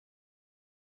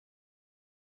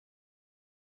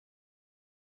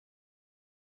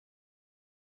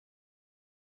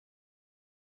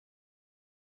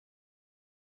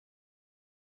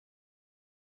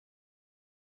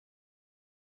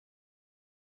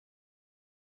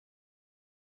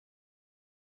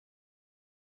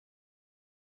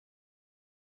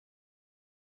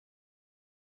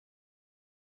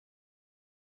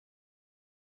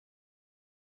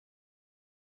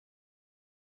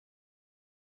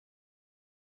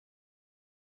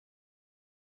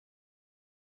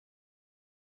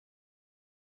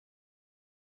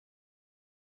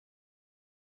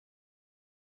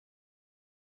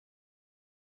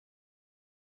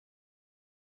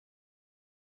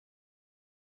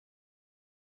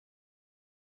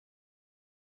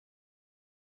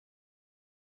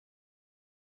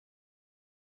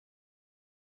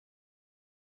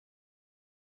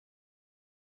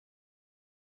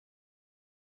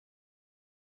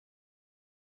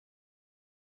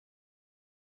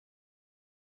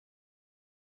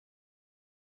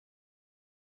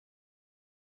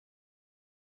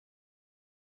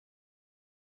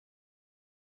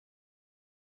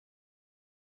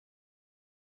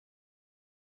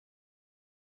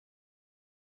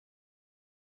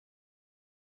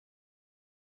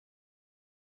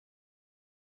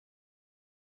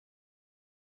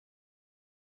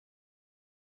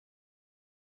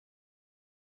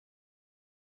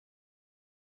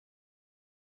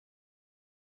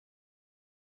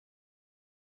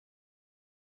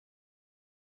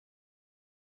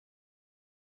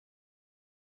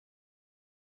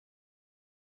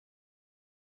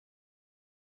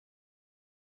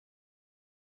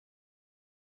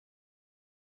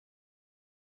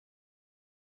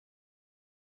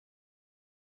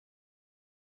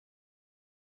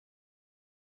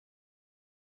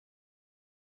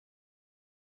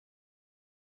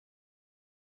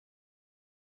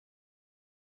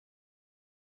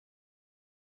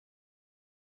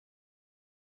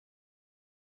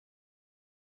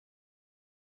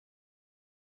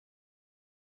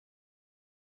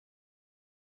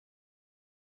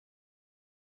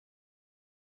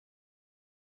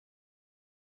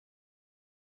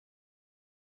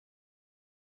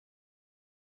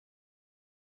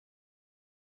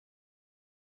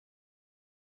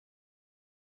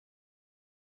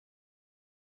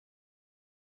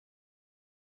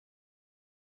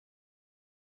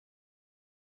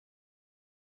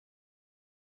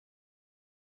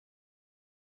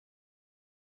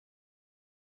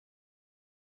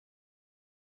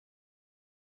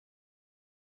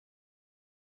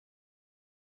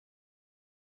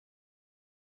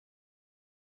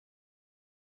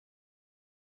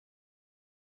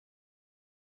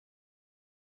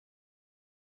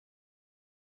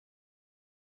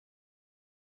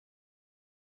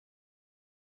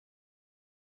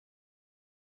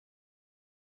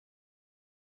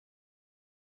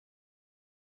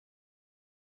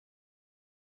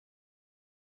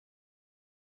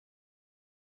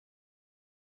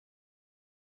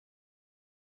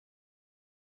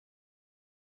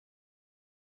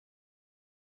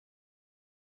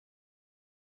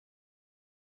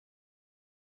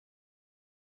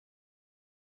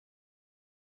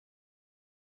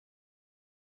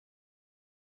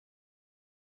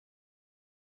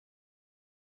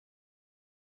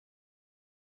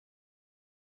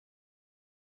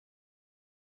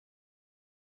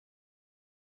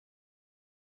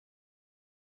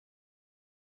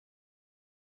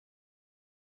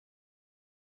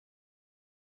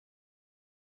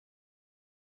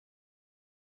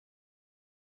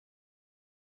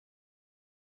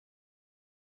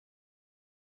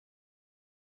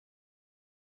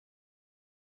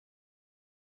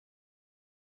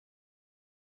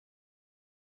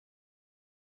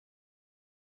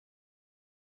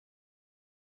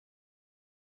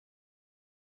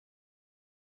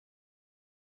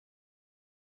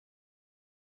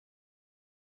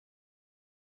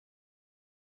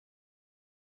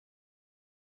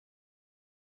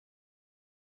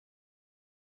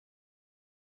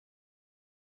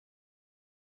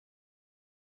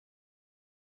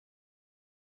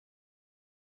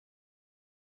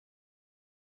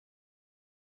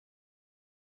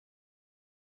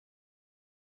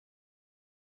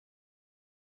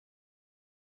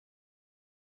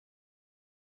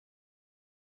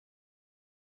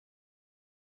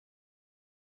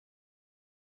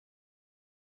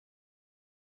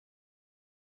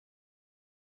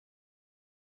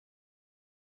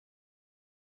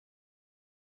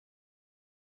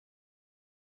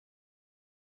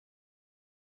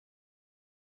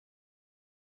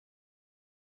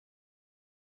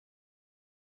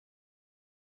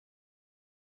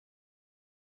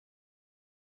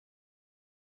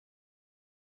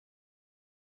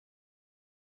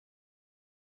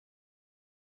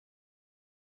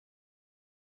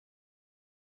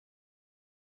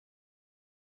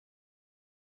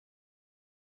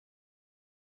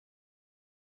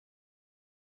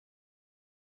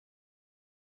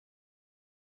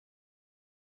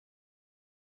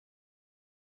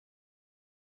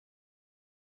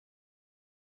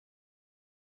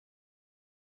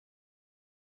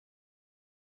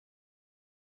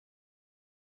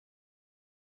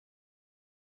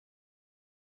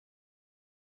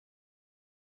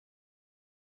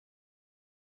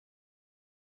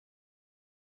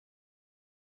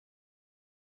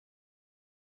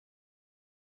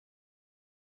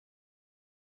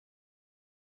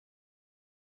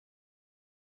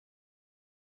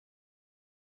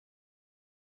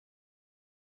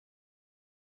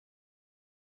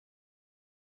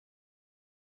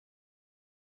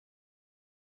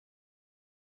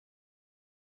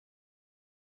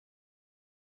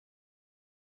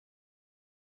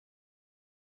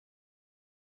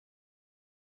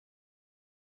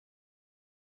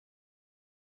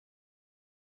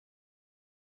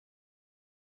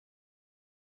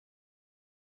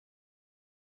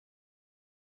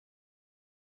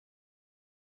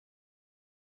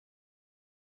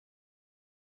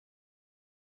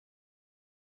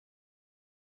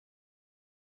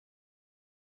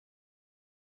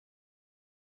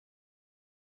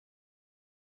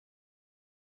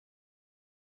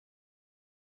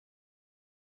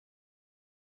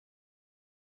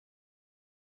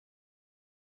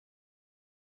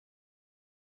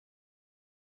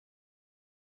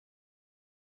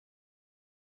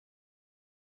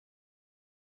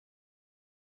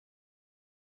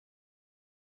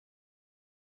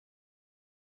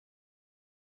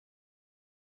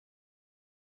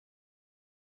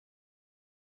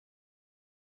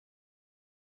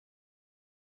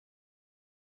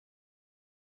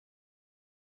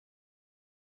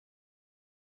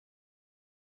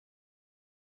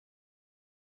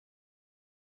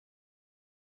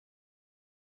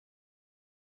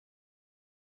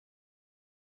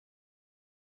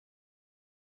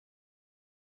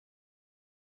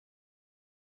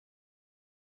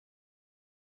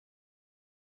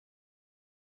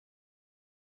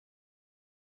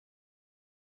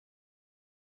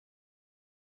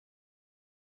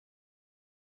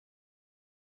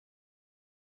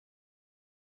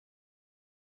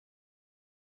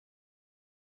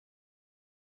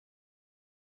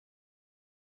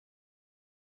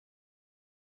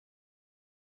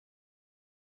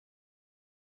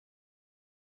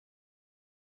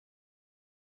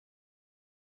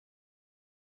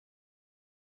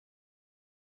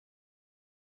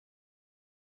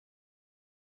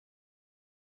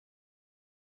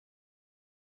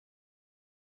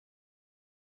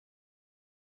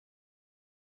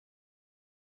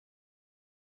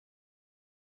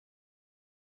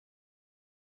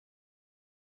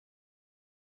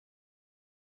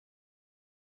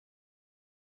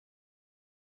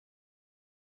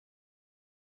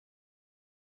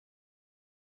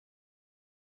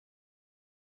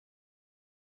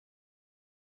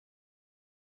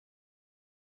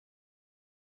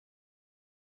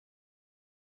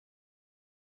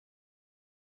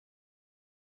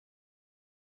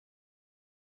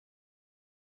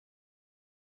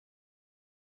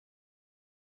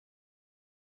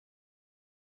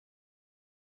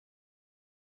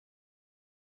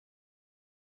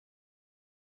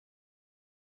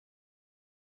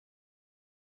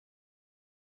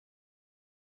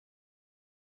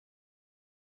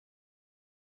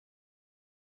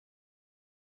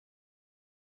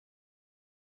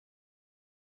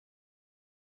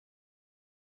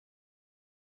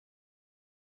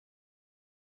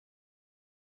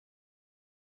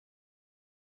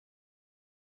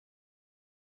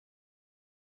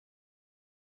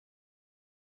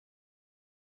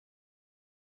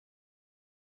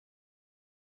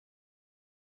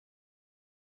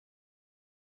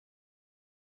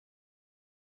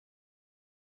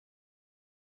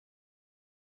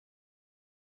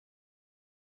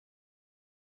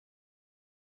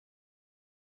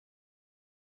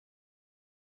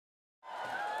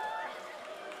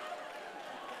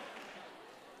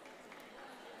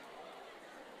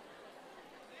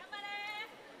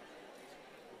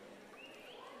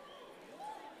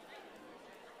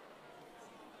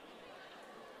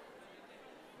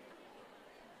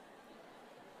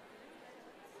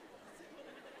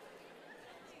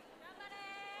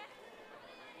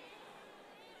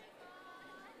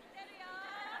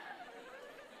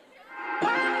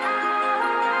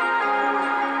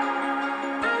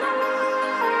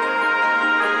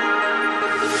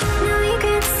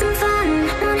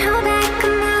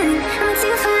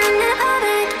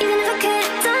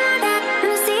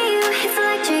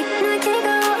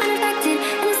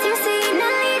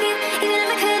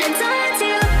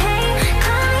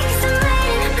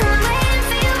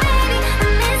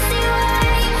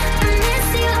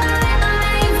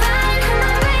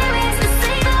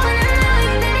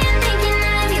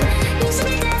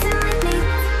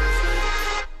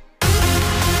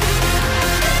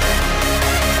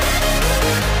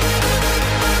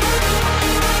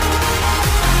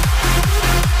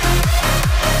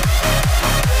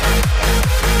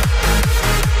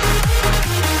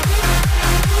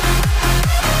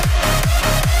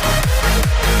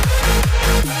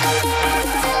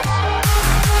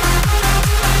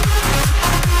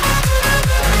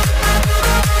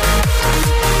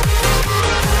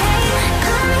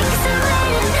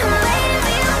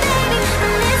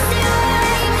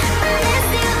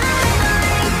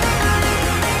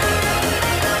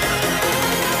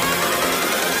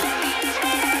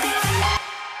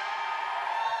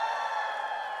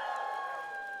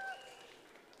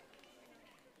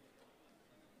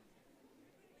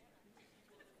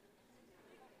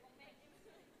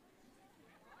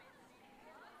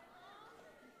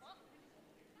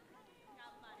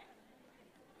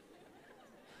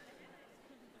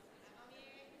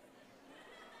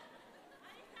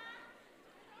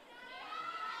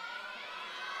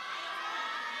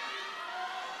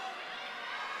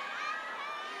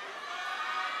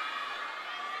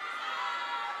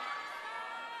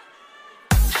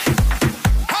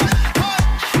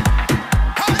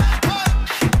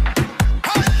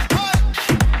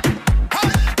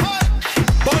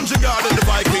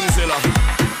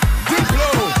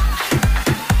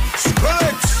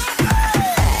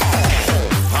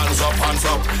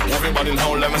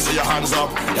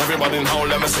Everybody in home,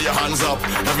 let me see your hands up.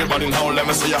 Everybody in home, let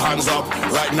me see your hands up.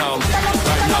 Right now,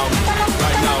 right now,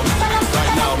 right now,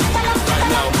 right now, right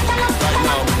now, right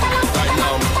now, right now, right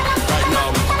now, right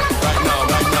now, right now,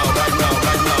 right now, right now,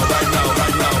 right now,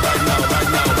 right now, right now, right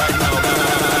now, right now, right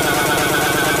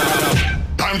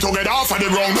now. Time to get off of the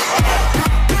ground.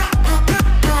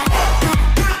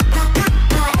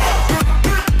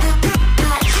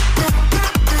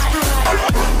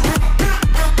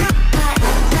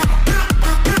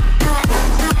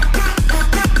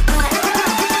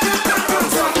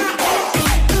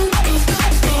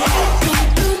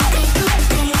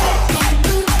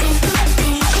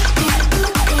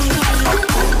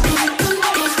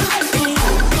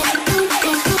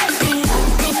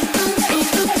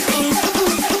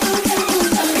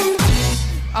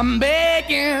 I'm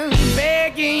begging,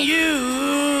 begging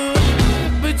you,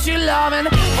 put your loving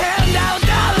hand out,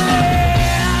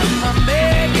 darling. I'm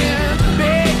begging,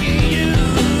 begging you,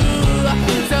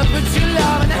 so put your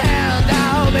loving hand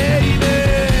out, baby.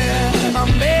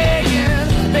 I'm begging,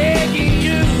 begging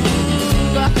you,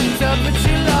 so put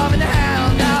your loving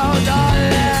hand out,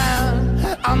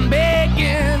 darling. I'm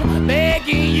begging,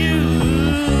 begging you,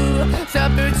 so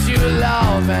put your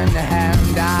loving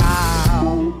hand out.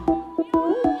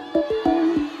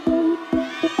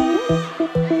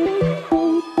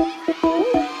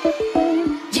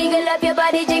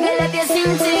 Jiggle up your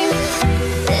sing sing.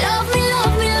 Love me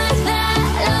like that.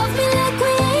 Love me like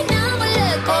we ain't never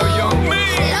let go. Love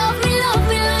me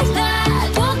like that.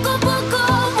 Poco poco,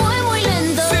 muy muy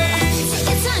lento.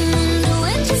 It's time to do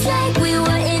it just like we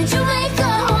were in Jamaica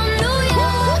or New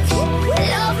York.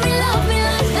 Love me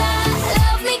like that.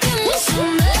 Love me, give me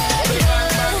some love.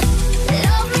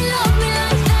 Love me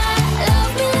like that.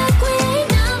 Love me like we ain't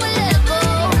never let go.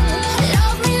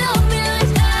 Love me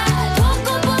like that.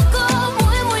 Poco poco,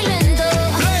 muy muy lento.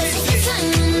 It's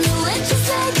time to do it just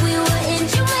like we were in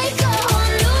Jamaica or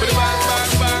New York.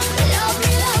 Love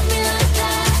me like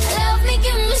that. Love me,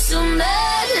 give me some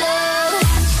bad love.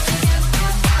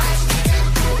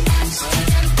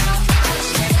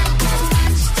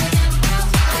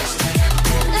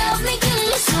 Love me, give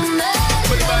me some bad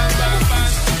love.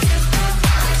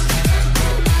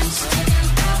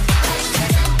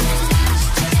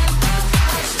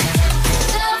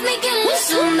 Love me, give me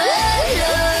some bad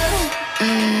love.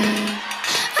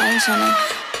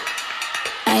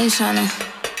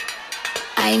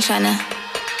 I ain't tryna.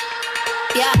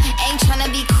 Yeah, ain't tryna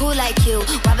be cool like you.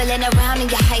 Wobbling around in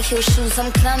your high heel shoes,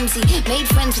 I'm clumsy. Made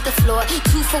friends with the floor.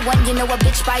 2 for 1, you know a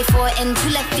bitch by 4. And 2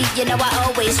 left feet, you know I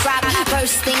always rock.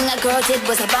 First thing a girl did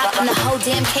was a bop. And the whole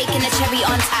damn cake and the cherry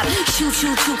on top. Shoot,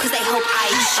 cause they hope I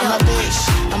show. I'm a bitch,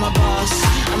 I'm a boss.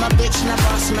 I'm a bitch and a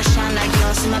boss, I'ma shine like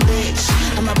glass. I'm a bitch,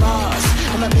 I'm a boss.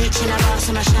 I'm a bitch and a boss,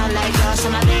 I'ma shine like glass.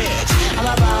 I'm a bitch, I'm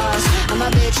a boss. I'm a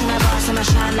bitch and a boss, I'ma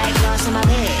shine like glass. I'm a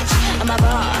bitch, I'm a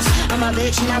boss. I'm a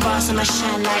bitch and a boss, I'ma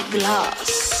shine like glass.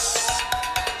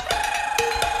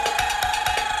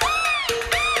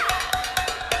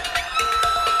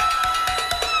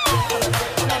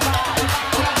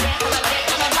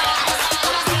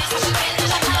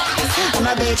 I'm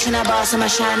a bitch and a boss, I'ma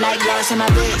shine like glass. I'm a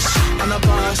bitch, I'm a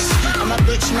boss. I'm a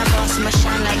bitch and a boss, I'ma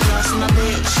shine like glass. I'm a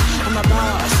bitch, I'm a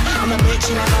boss. I'm a bitch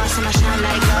and a boss, I'ma shine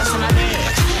like glass. I'm a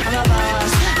bitch, I'm a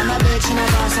boss. I'm a bitch and a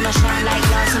boss, I'ma shine like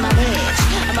glass. I'm a bitch,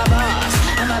 I'm a boss.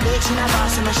 I'm a bitch and a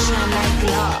boss, I'ma shine like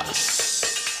glass.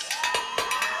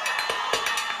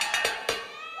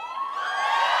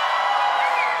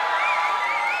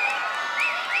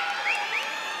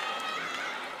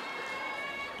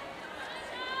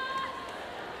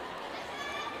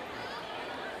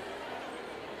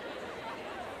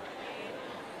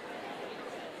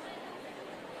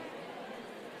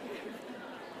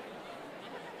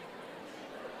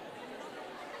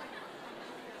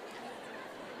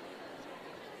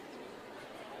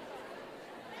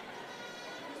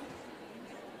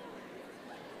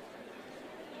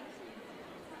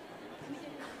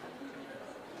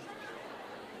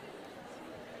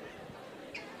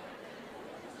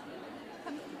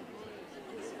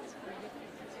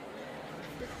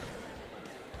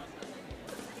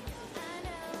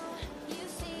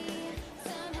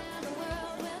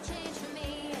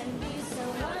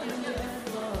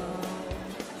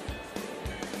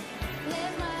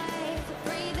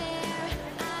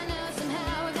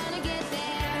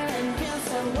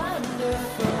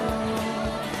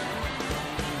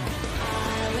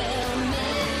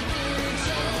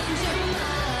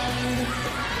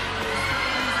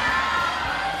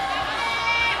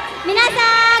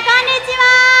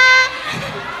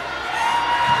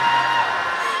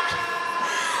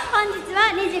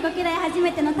 25期来初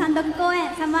めての単独公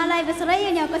演サマーライブソレイ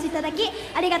ユにお越しいただき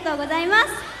ありがとうございます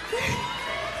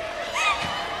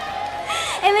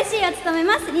MC を務め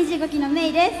ます25期のメ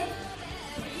イです。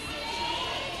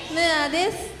ムーア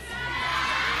です。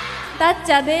ダッ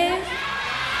チャで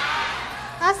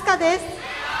す。アスカです。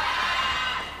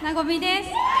なごみです。よろし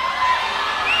く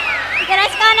お願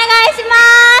いしま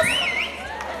す。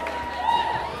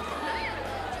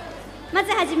ま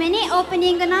ずはじめにオープ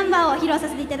ニングナンバーを披露さ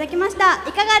せていただきました。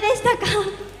いかがでしたか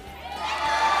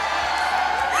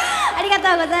ありが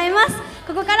とうございます。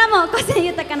ここからも個性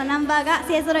豊かなナンバーが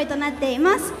勢ぞろいとなってい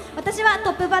ます。私は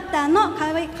トップバッターの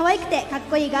可愛くてかっ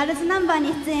こいいガールズナンバー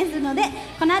に出演するので、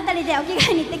この辺りでお着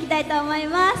替えに行ってきたいと思い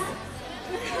ます。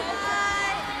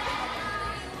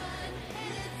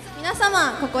皆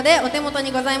様、ここでお手元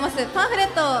にございますパンフレ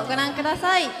ットをご覧くだ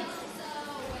さい。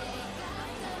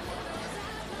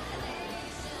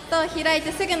と開い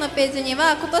てすぐのページに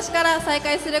は今年から再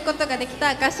開することができた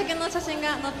合宿の写真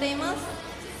が載っています。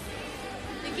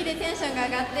雪でテンションが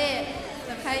上がって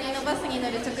帰りのバスに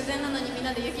乗る直前なのにみん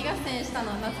なで雪合戦した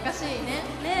の懐かしいね。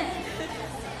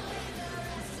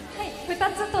はい、2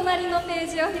つ隣のペー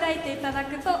ジを開いていただ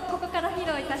くとここから披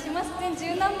露いたします全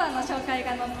10ナンバーの紹介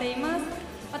が載っています。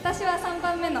私は3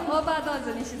番目のオーバードー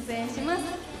ズに出演します。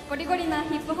ゴリゴリな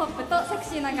ヒップホップとセク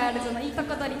シーなガールズのいいと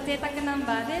こ取り贅沢ナン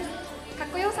バーです。かっ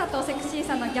こよさとセクシー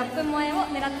さのギャップ萌えを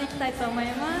狙っていきたいと思い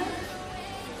ます。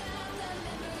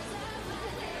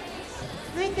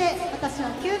続いて私は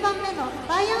9番目の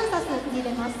バイアンサスに入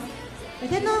れます。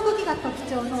腕の動きが特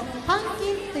徴のパン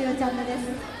キンというジャンルです。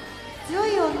強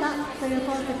い女という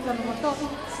コンセプトのもと、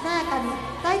しなやかに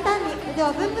大胆に腕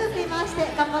をブンブン振り回して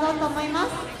頑張ろうと思いま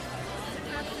す。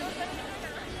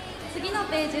次の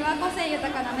ページは個性豊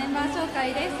かなメンバー紹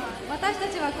介です。私た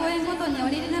ちは公演ごとにオ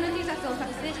リジナル T シャツを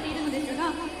作成しているのです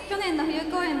が、去年の冬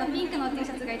公演のピンクの T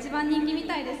シャツが一番人気み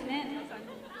たいですね。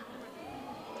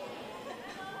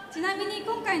ちなみに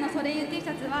今回のソレイユ T シ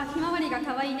ャツはひまわりが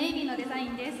可愛いネイビーのデザイ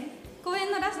ンです。公演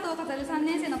のラストを飾る3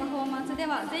年生のパフォーマンスで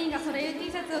は全員がソレイユ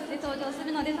T シャツを着て登場す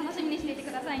るので楽しみにしていて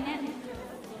くださいね。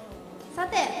さ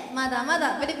て、まだま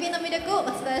だブリピの魅力を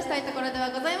お伝えしたいところで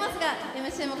はございますが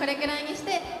MC もこれくらいにし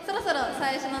てそろそろ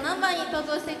最初のナンバーに登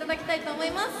場していただきたいと思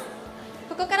います。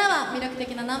ここからは魅力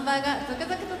的なナンバーが続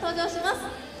々と登場します。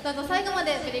どうぞ最後ま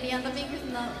でブリリアントピンクス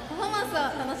のパフォーマンスを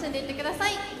楽しんでいってくださ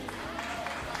い。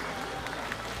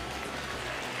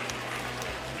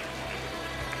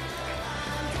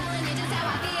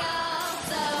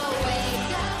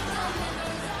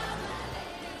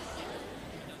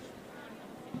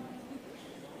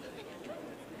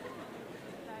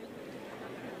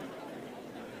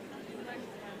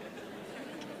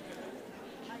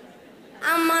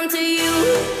I'm onto you,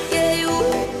 yeah you.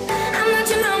 I'm not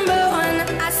your number one.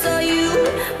 I saw you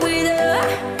with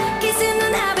her, kissing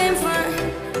and having fun.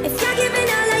 If you're giving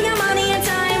all of your money and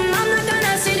time, I'm not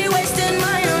gonna sit you wasting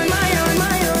my own.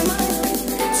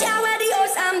 Shower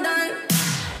adios, I'm done.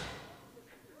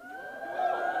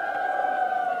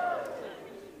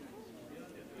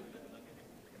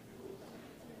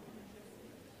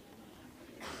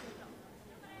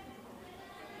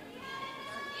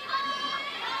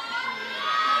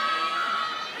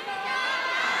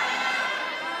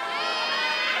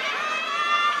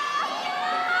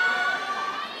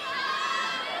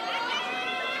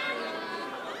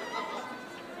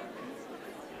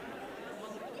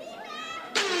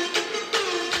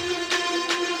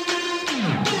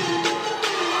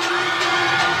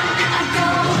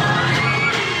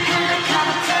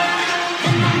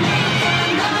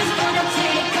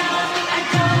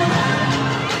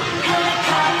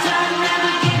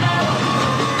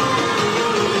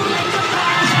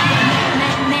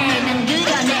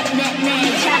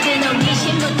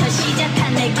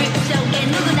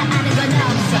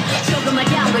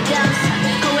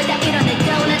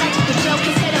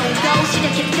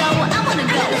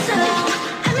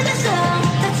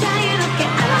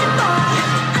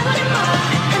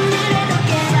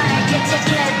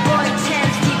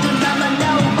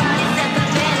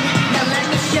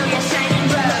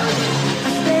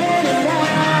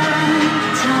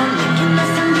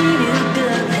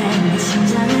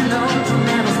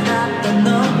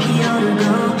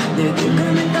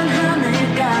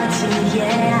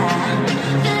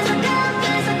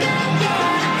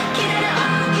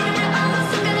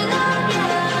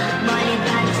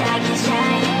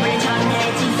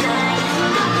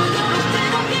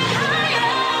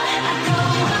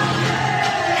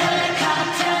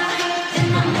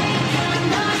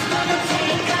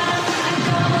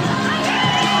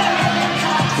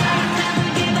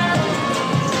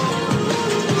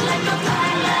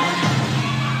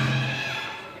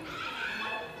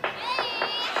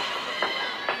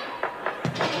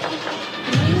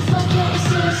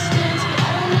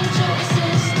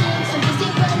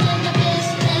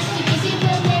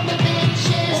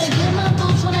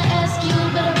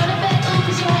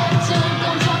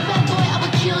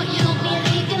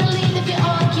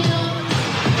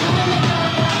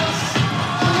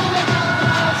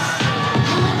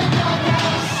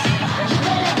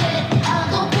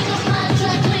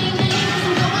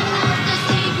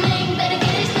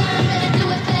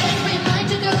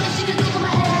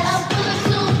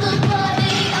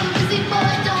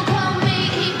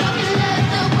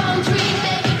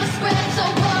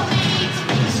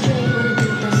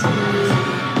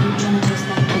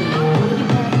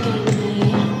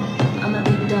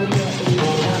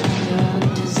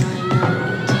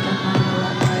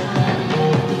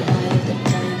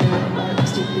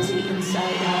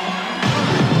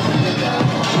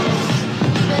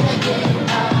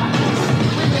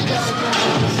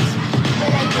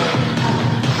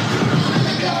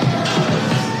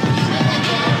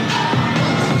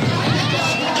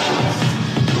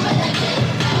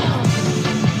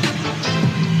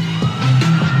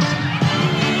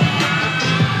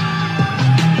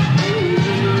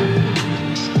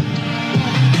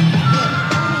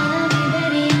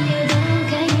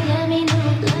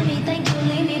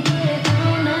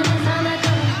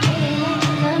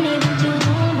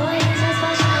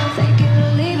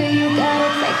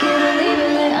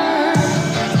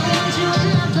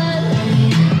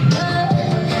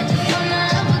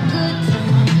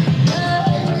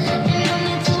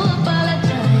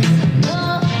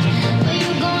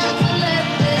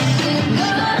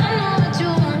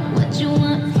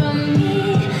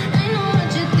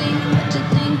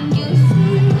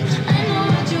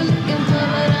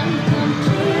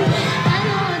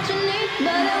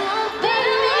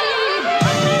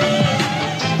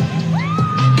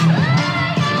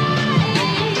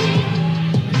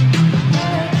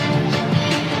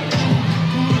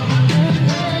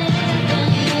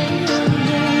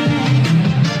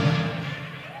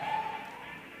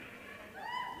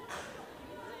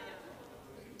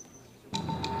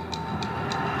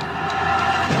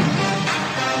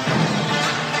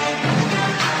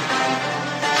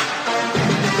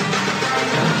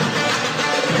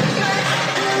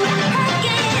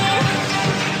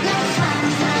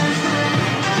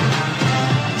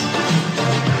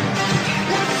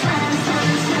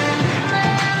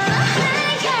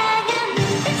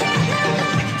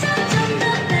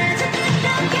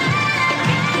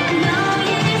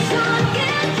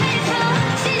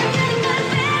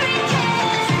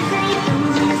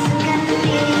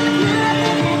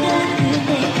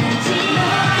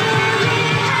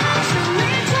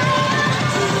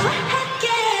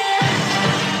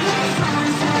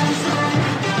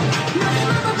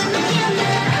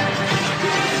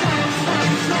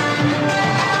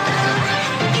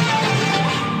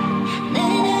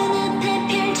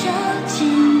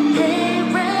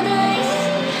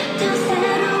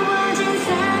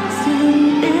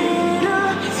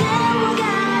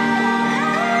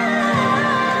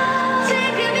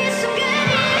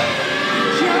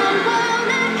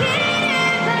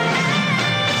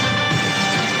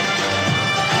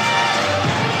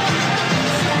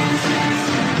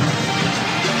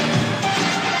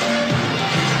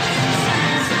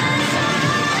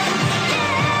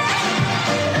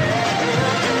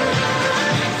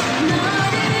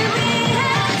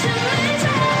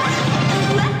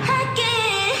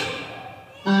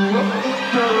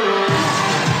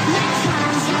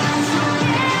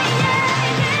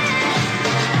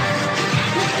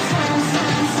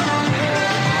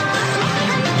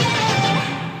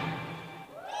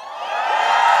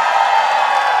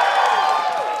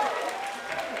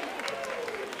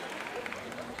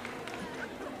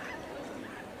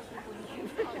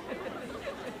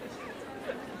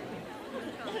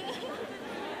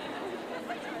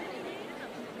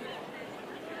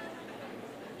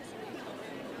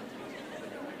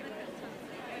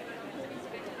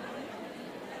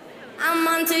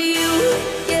 on to you,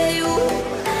 yeah you.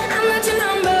 I'm not your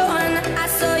number one. I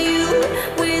saw you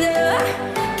with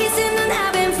her, kissing and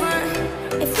having fun.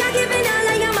 If you're giving all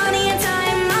of your money and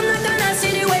time, I'm not gonna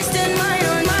sit here wasting mine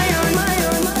on mine on mine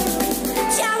on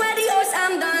mine. Shower the yours,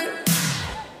 I'm done.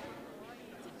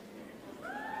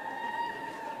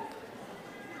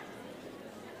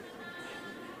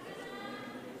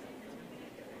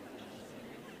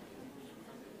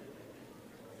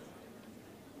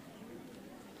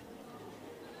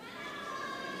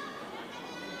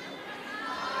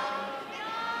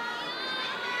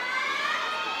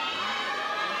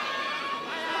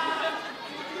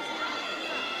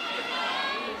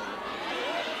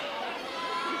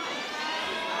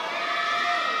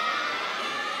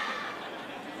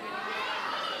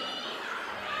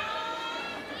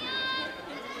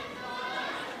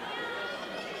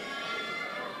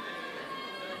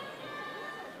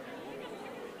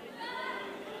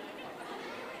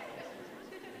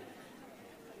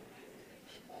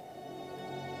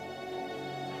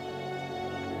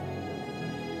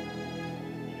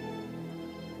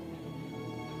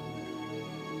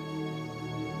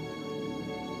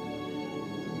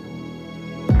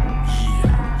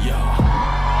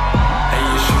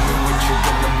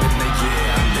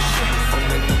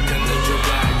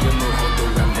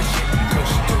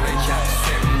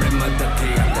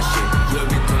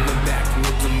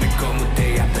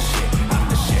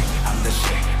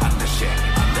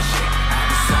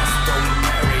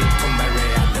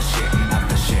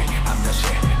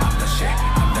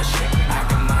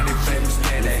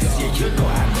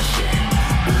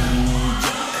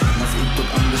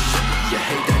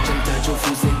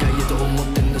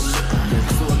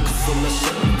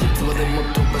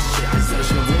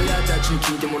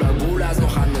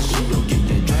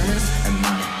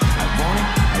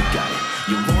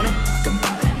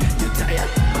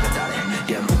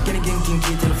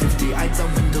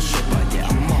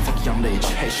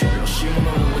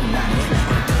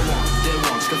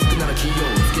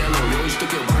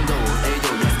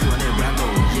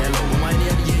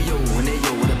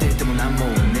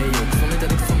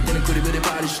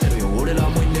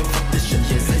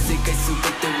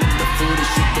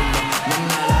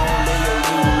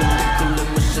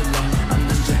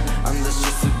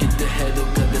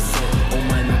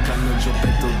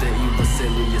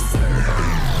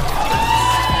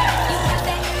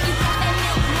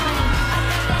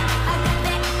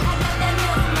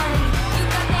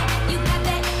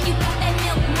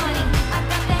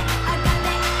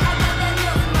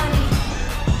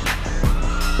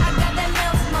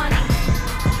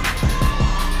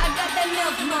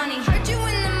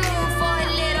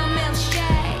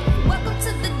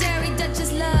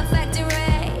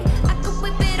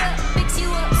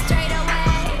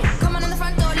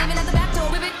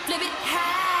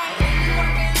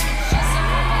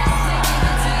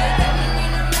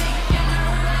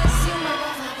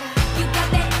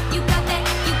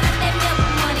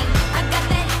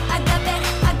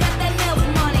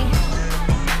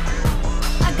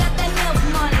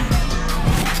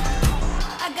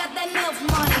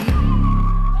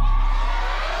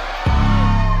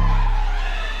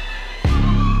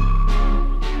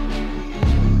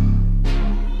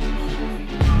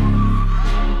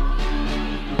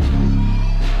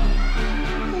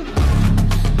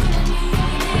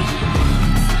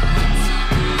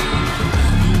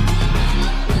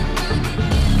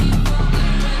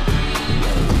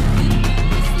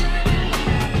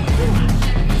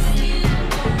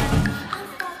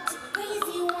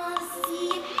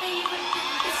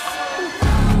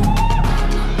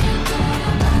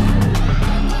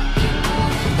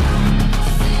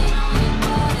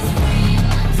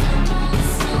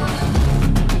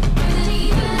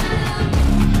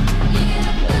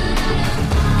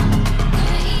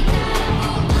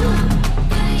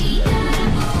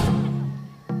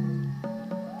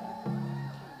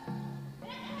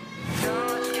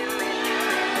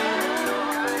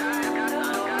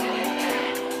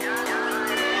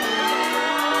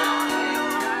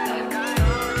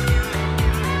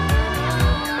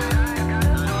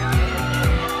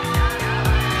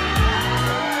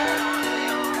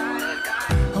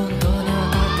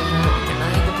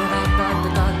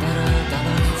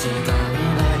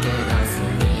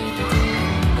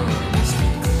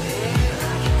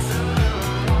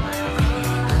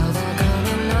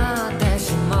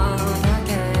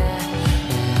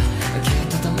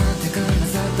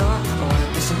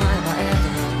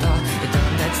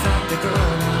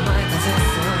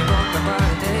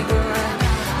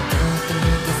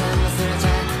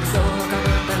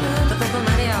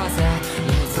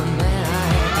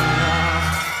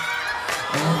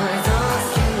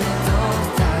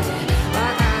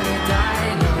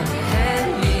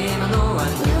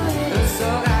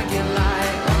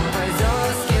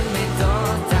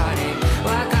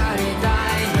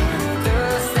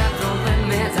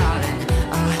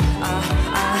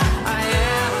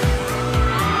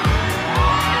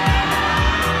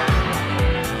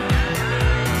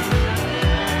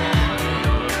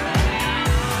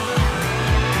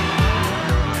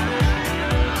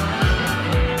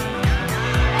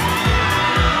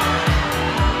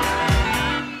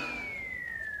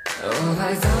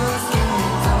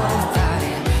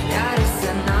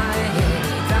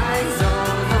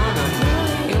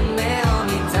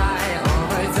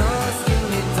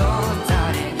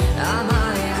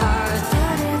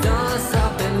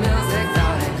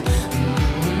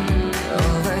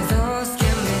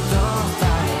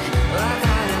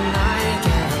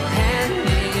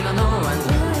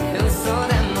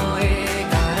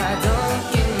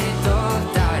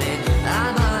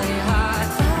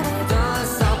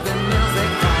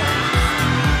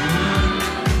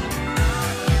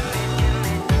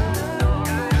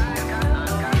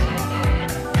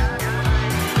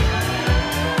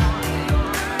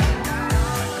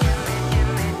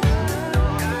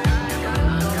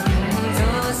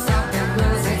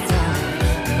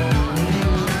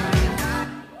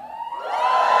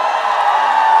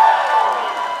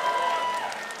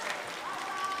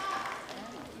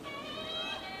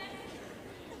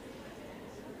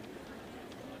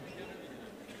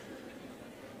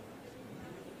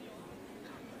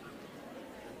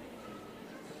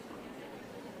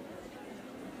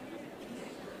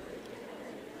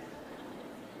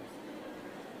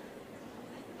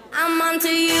 I'm onto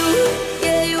you,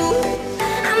 yeah you.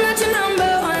 I'm not your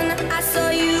number one. I saw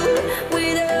you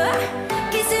with her,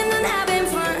 kissing and having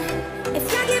fun.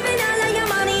 If you're giving all of your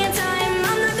money and time,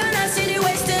 I'm not gonna sit here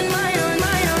wasting mine.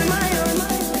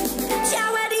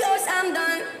 Shower the yours, I'm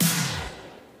done.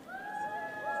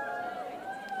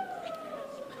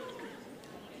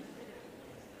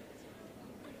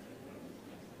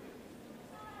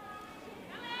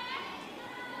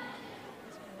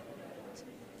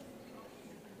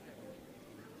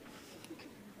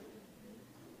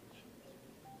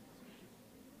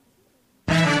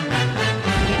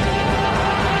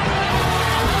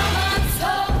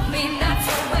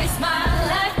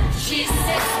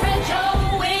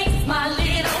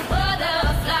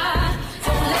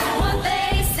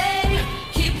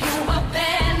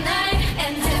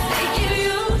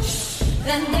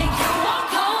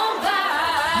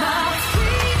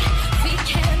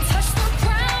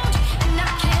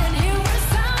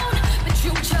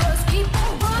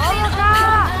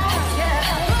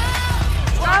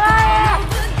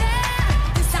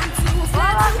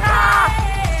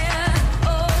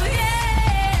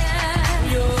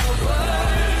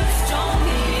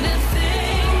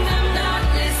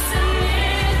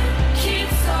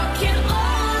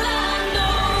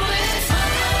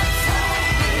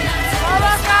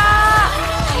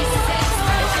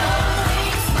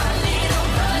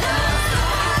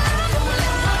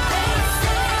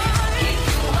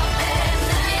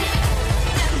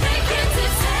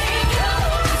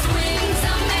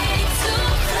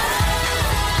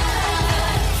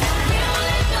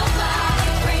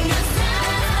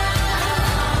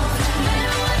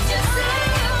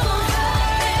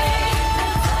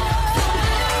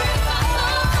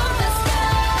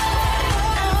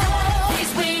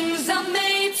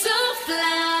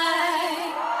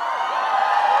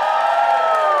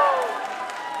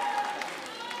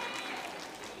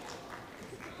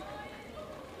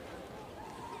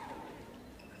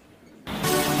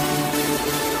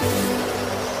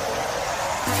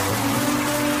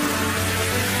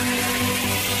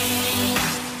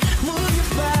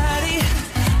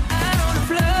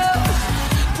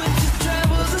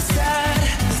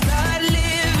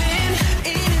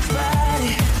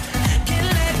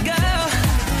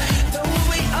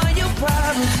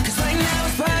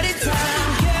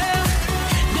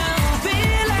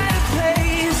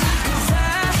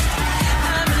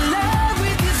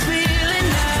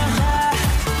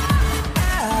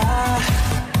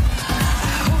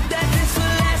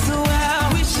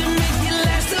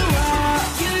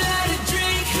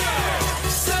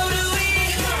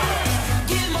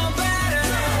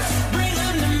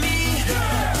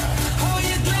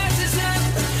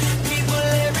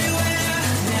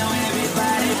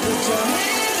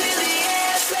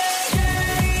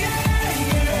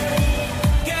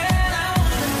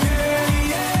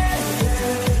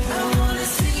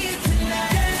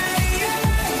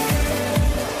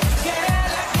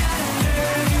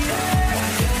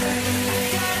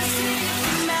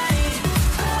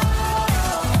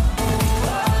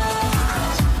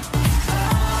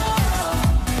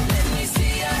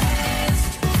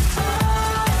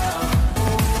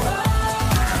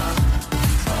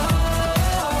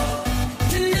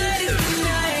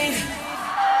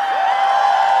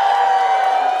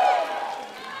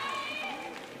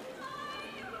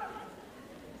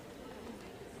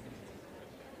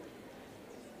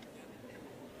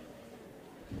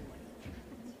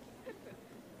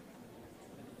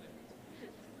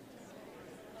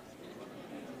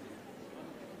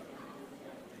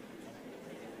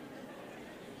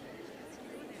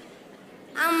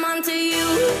 on to you,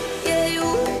 yeah you.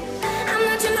 I'm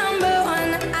not your number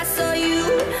one. I saw you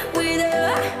with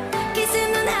her,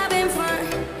 kissing and having fun.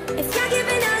 If you're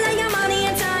giving all of your money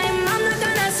and time, I'm not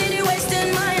gonna see you wasting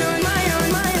mine on mine on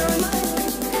mine on mine.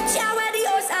 Shower the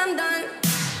yours, I'm done.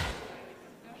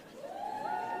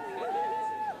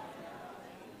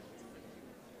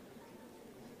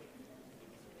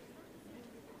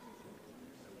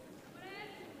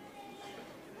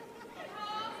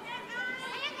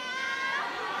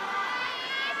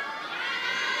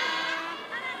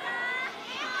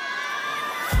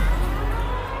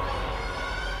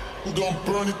 We're gonna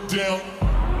burn it down.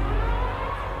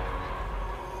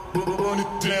 Burn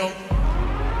it down.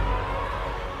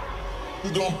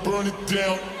 We're gonna burn it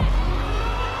down.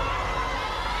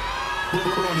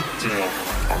 Burn it down.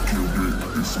 I killed it,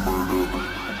 it's murder.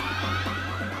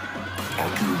 I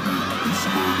killed it, it's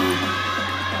murder.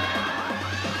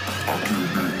 I killed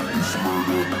it, it's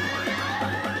murder.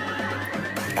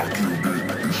 I killed it,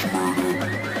 it's murder.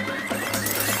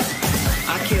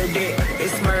 I killed it,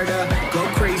 it's murder, go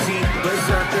crazy,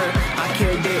 berserker. I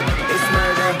killed it, it's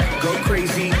murder, go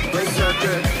crazy,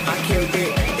 berserker. I killed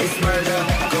it, it's murder,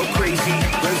 go crazy,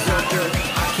 berserker.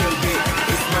 I killed it,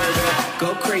 it's murder, go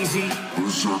crazy,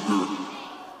 berserker.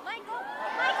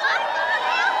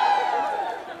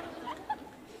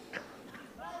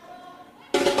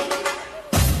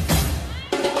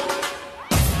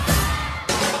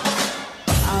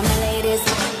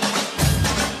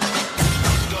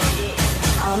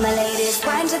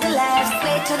 Wind to the left,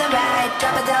 sway to the right,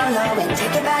 drop it down low and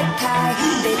take it back high.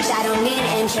 Bitch, I don't need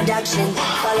introduction,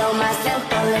 follow my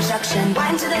simple instruction.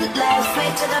 Wind to the left, sway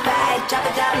to the right, drop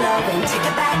it down low and take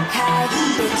it back high.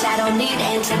 Bitch, I don't need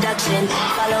introduction,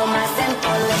 follow my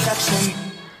simple instruction.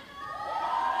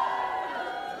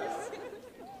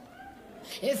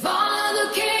 If all the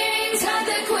kings had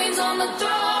their queens on the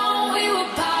throne, we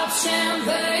would pop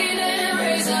champagne and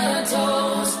raise a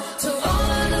toast to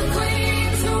all of the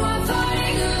queens who are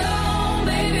fighting alone.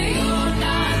 Baby, you're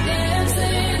not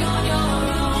dancing on your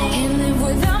own. And live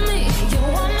without me, you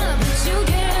wanna, but you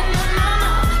get no.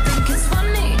 Think it's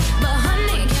funny, but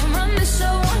honey, can't run the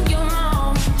show on your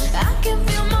own. I can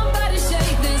feel my body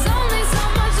shake, there's only so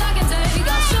much I can take.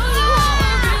 I'll show you how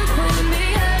a real queen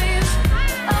behaves.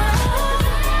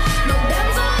 No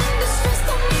damsel in distress,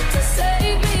 don't need to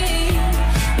save me.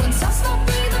 Once I stop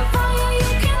breathing fire,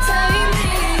 you can't take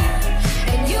me.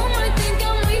 And you might think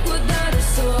I'm weak without a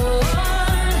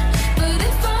sword, but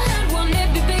if I had one,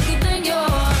 it'd be bigger than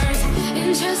yours.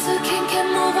 And just a king can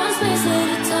move one space at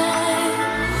a time.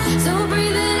 So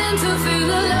breathe it in to feel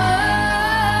alive.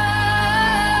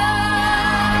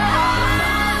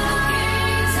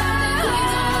 Kings have their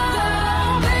queens on the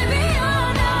throne. Baby,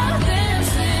 you're not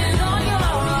dancing on your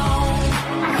own.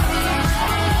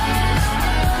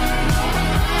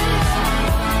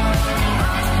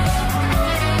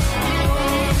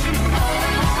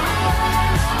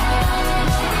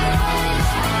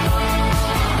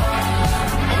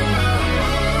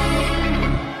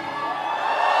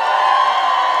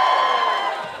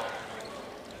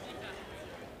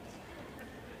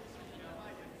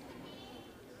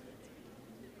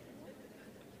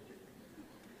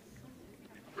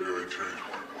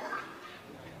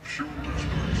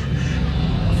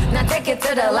 Now take it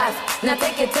to the left, now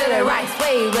take it to the right.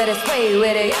 Sway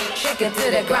with it, yeah. Shake it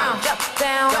to the ground. Drop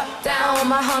down,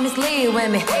 my homies lead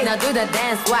with me. Now do the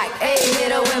dance whack, hey,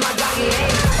 hit it with my doggy,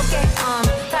 hey. Okay,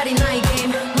 足りないゲー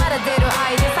ムまだ出る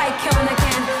愛で最強な剣。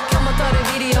今日も撮る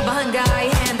ビデオ番外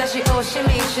編だし惜し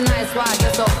みしないスワッ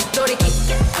グ。そう取り切っ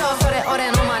てそうそれ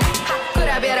俺の真似。比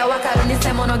べりゃわかる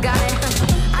偽物がね。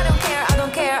I don't care, I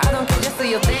don't care, I don't care, just do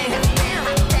your thing.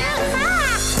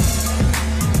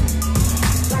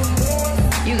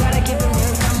 You gotta keep it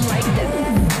real, come like this.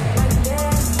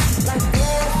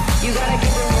 You gotta keep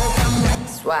it real, come like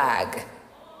swag.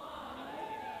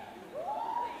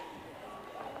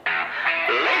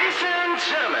 Ladies and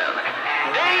gentlemen,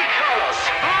 they call us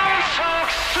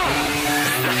Let's go!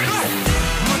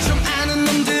 뭘 좀 아는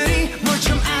놈들이 뭘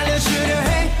좀 알려주려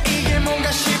해. 이게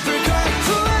뭔가 싶을 걸.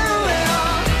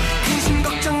 근심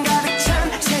걱정 가득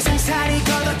찬 세상살이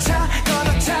걷어차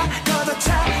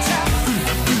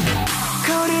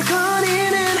거리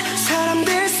거리는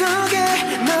사람들 속에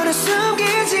너를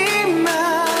숨기지 마.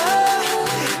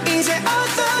 이제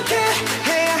어떻게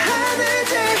해야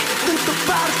하는지 눈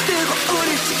똑바로 뜨고 우릴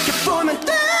지켜보면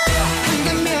돼.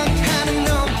 한가면 하는 놈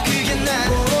그게 난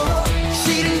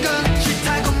싫은 건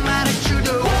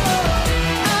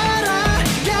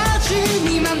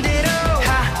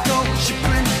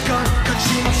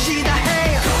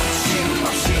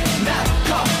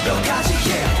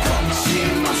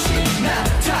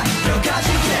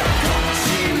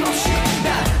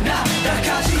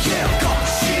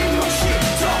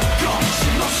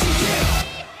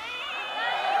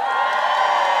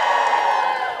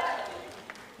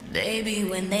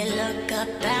they look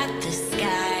up at the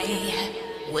sky,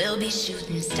 we'll be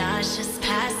shooting stars just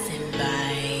passing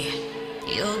by.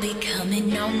 You'll be coming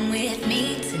home with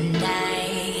me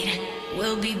tonight.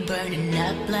 We'll be burning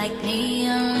up like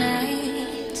neon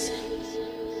lights.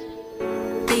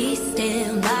 Be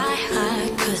still my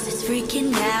heart, 'cause it's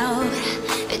freaking out.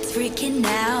 It's freaking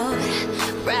out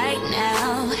right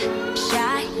now.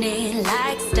 Shining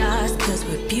like stars, 'cause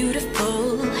we're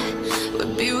beautiful.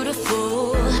 We're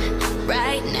beautiful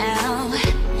right now.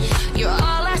 You're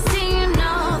all I see in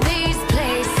all these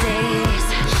places.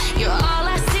 You're all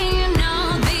I see in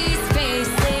all these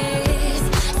faces.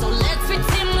 So let's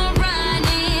pretend we're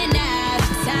running out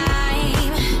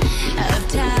of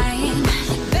time.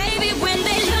 Baby, when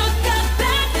they look up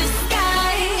at the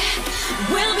sky,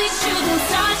 we'll be shooting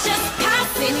stars just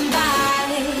passing by.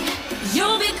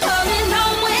 You'll be coming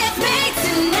home with me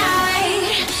tonight,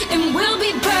 and we'll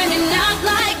be burning out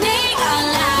like neon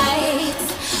lights.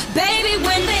 Baby,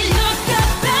 when they look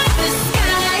up at the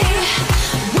sky,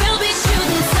 we'll be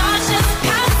shooting stars just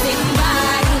passing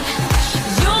by.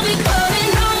 You'll be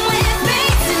coming home with me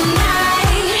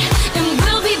tonight, and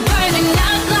we'll be burning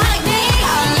out like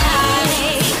neon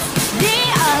lights.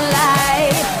 Neon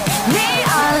lights,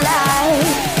 neon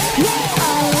lights,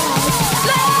 neon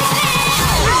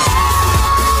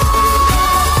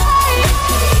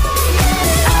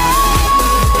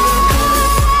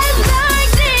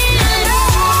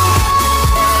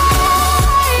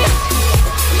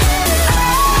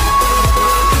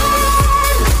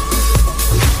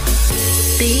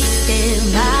Be still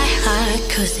my heart,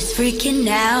 'cause it's freaking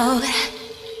out.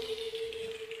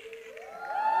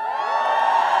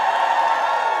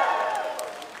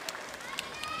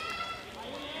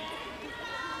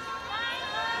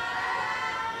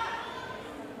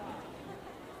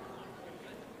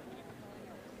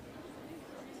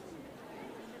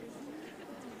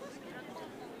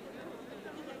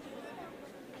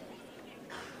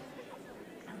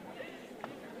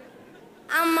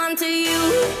 I'm onto you,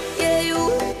 yeah you.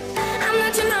 I'm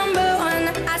not your number one.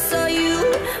 I saw you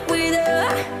with her,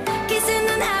 kissing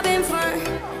and having fun.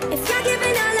 If you're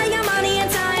giving all of your money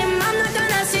and time, I'm not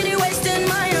gonna sit here wasting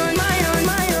mine on mine on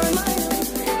mine on mine.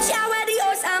 Ciao,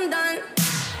 adios, I'm done.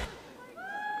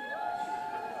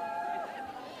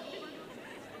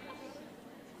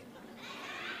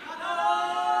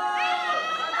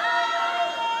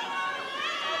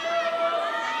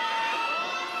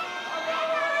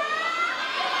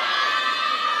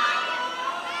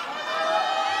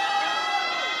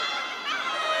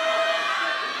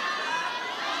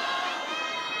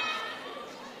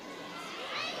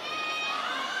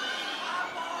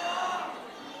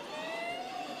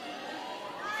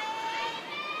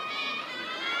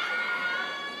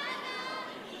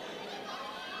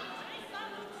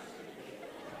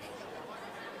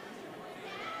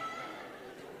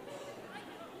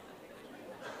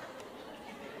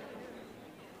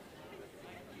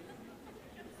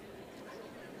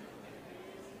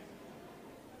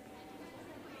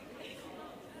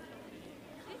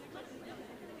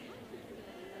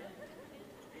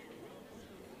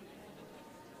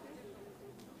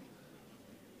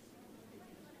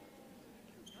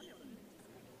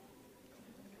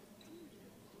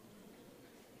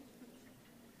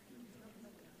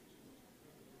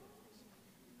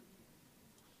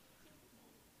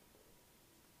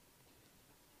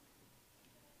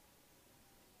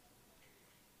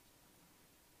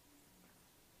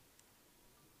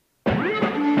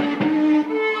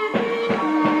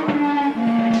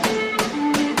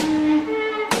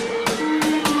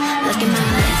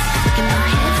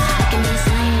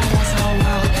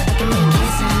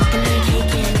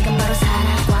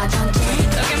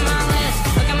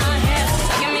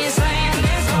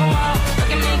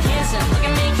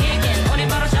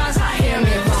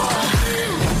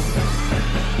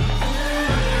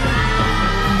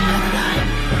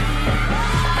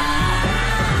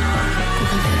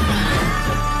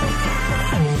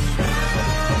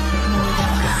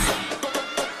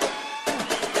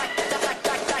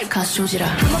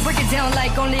 I'ma break it down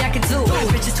like only I can do.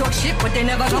 Bitches talk shit, but they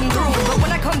never come through. But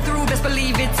when I come through, best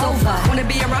believe it's over. Wanna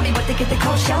be around me, but they get the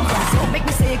cold shoulder. Don't make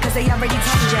me say it, 'cause they already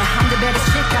told ya. I'm the baddest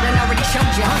chick, I done already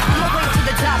showed ya. I'ma way to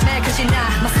the top, man, 'cause you're not.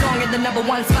 My song in the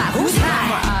 #1 spot. Who's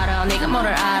high? 네가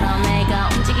뭐를 알아. 내가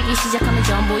움직이기 시작하면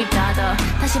전부 입닫아.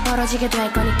 다시 벌어지게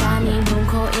될 거니까 네 눈,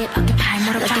 코, 입, 어깨,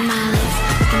 발무릎. Look at my lips,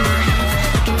 look at my hips,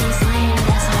 look at me swaying,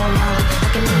 that's so low.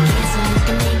 Look at me kissing, look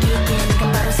at me kicking.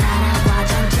 이건 바로 사랑과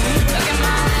전쟁. Look at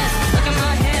my lips, look at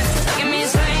my hips, look at me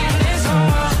swaying this whole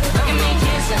world. Look at me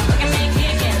kissing, look at me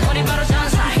kicking. 우리 바로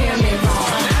전사, hear me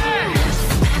roar.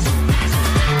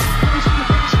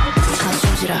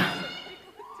 가수지라.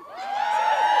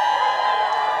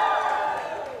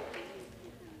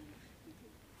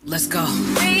 Let's go.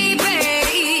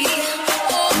 Baby,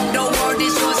 oh, the world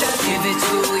is yours, I'll give it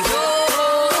to you.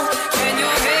 Can you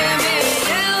hear me?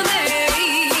 Tell me.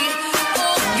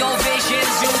 Oh, your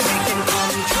visions, you make them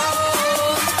come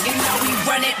true. You know we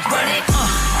run it, run it.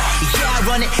 Yeah, I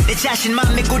run it. 내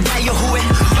자신만 믿고 달려 후회.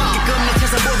 끝내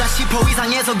최선보다 10%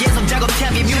 이상에서 계속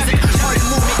작업템이 music. Party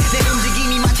movement. 내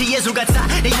움직임이 마치 예술 같아.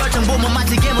 내 열정 보면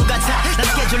마치 괴물 같아. 난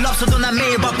스케줄 없어도 난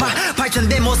매일 바빠.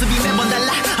 발전된 모습이 매번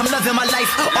달라. I'm loving my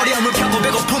life. 어려움을 펴고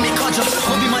배고픔이 커져.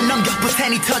 고비만 넘겨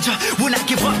부산이 터져. Will not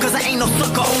give up cause I ain't no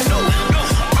sucker. Oh no.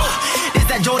 It's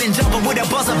that Jordan jumper with a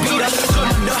buzzer beater.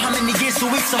 좀만 더 하면 이길 수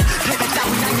있어. 패배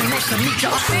따윈 아니면 내가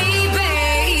믿겨.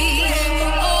 Baby,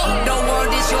 oh, the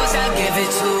world is yours, I'll give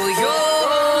it to you.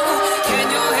 Can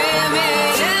you hear me?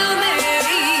 Tell me.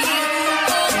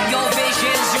 Oh, your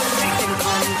visions, you make them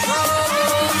come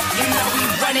true. You know we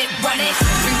run it, run it.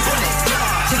 We run it.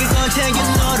 책임 건 챙겨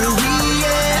너를 위해.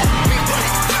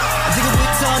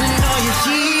 지금부터는 너의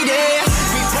시대.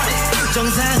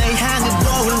 정상을 향해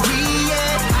going 위해.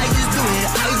 I just do it,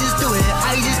 I just do it,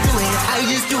 I just do it, I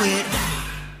just do it.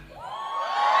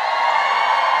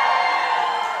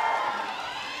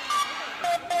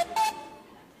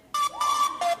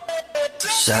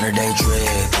 Saturday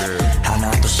drip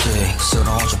하나둘씩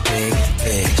쓰러져 big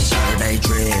pick Saturday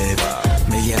drip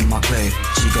me and my clique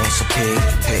찍어서 pick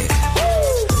pick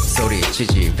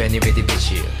소리치지 팬이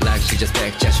비디비치 Like she just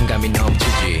back 자신감이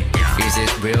넘치지 Is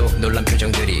it real? 놀란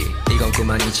표정들이 이건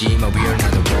그만이지만 we are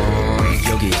not the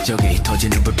boy 여기저기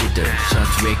터지는 불빛들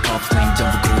Shots wake up flame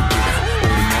전부 그룹이다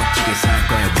우리 멋지게 살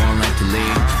거야 one life to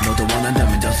live 너도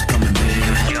원한다면 just come and live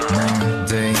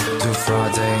Monday to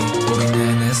Friday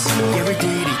우리는 했어 Yeah we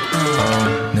did it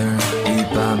오늘 이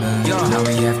밤은 Now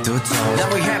we have to talk Now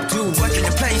we have to work in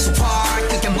the place apart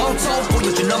그게 모토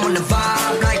보여준 너만의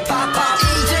vibe Like pop pop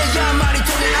이제야 말이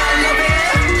통해 I love it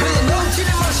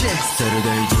흘러넘치는 멋이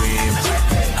Saturday dream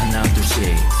하나 둘씩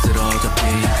쓰러져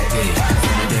pick pick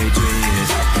Saturday dream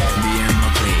me and my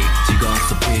clique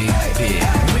찍었어 pick pick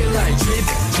We like drip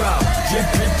drop drip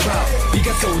drip drop 비가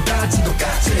쏟아진 것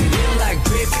같아 We like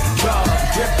drip drop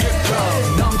drip drip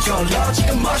drop 넘쳐러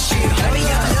지금 멋이 Baby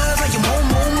I love how you move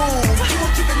move move You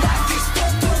keep it like this do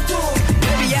do do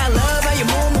Baby I love how you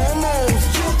move move move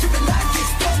You keep it like this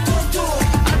do do do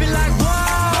I be like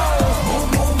wow move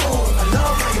move move I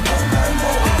love how you move move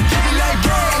move Keep it like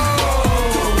that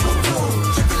do do do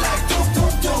Keep it like do do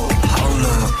do Hold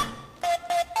up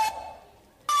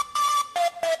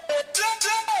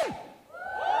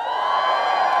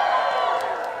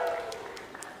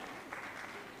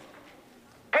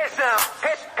Hit sound,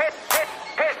 hit sound,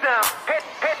 hit sound, hit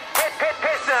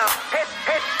sound,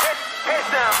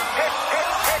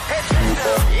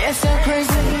 Yes, so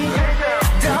crazy.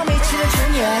 더 미치는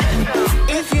중이야.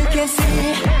 If you can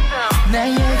see,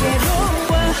 나에게로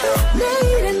와.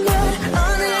 내일은 널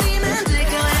오늘이면 될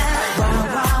거야. Wow,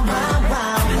 wow, wow,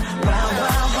 wow, wow, wow,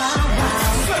 wow, wow.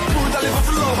 쇠불 달리고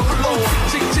flow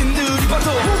직진들이 봐도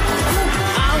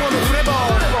I wanna rebel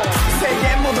세계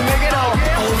모두 내게로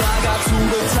올라가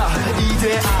두르자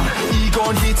이대야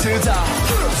이건 히트다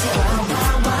Wow,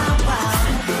 wow, wow,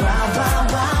 wow, wow,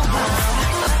 wow, wow.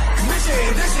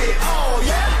 This shit, oh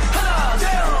yeah 하나 둘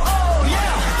oh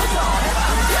yeah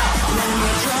Let me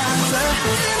drop the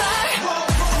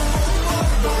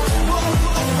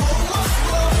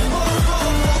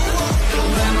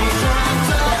Let me drop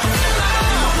the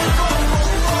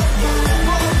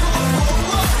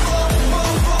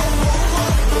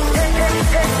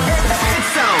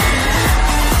It's on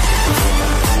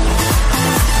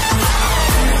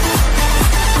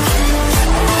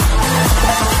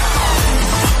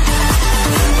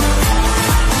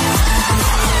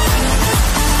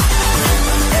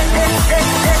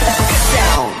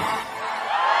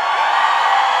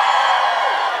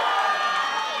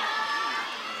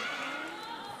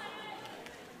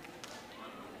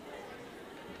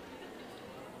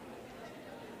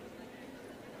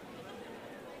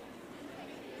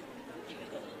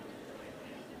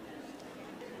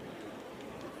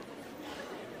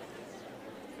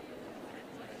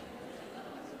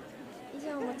以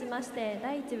上をもちまして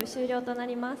第1部終了とな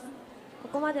ります。こ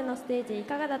こまでのステージい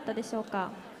かがだったでしょう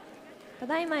か。た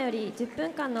だいまより10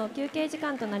分間の休憩時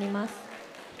間となります。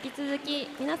引き続き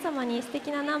皆様に素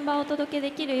敵なナンバーをお届け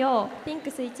できるようピンク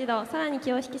ス一同さらに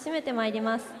気を引き締めてまいり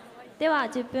ます。では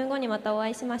10分後にまたお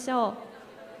会いしましょう。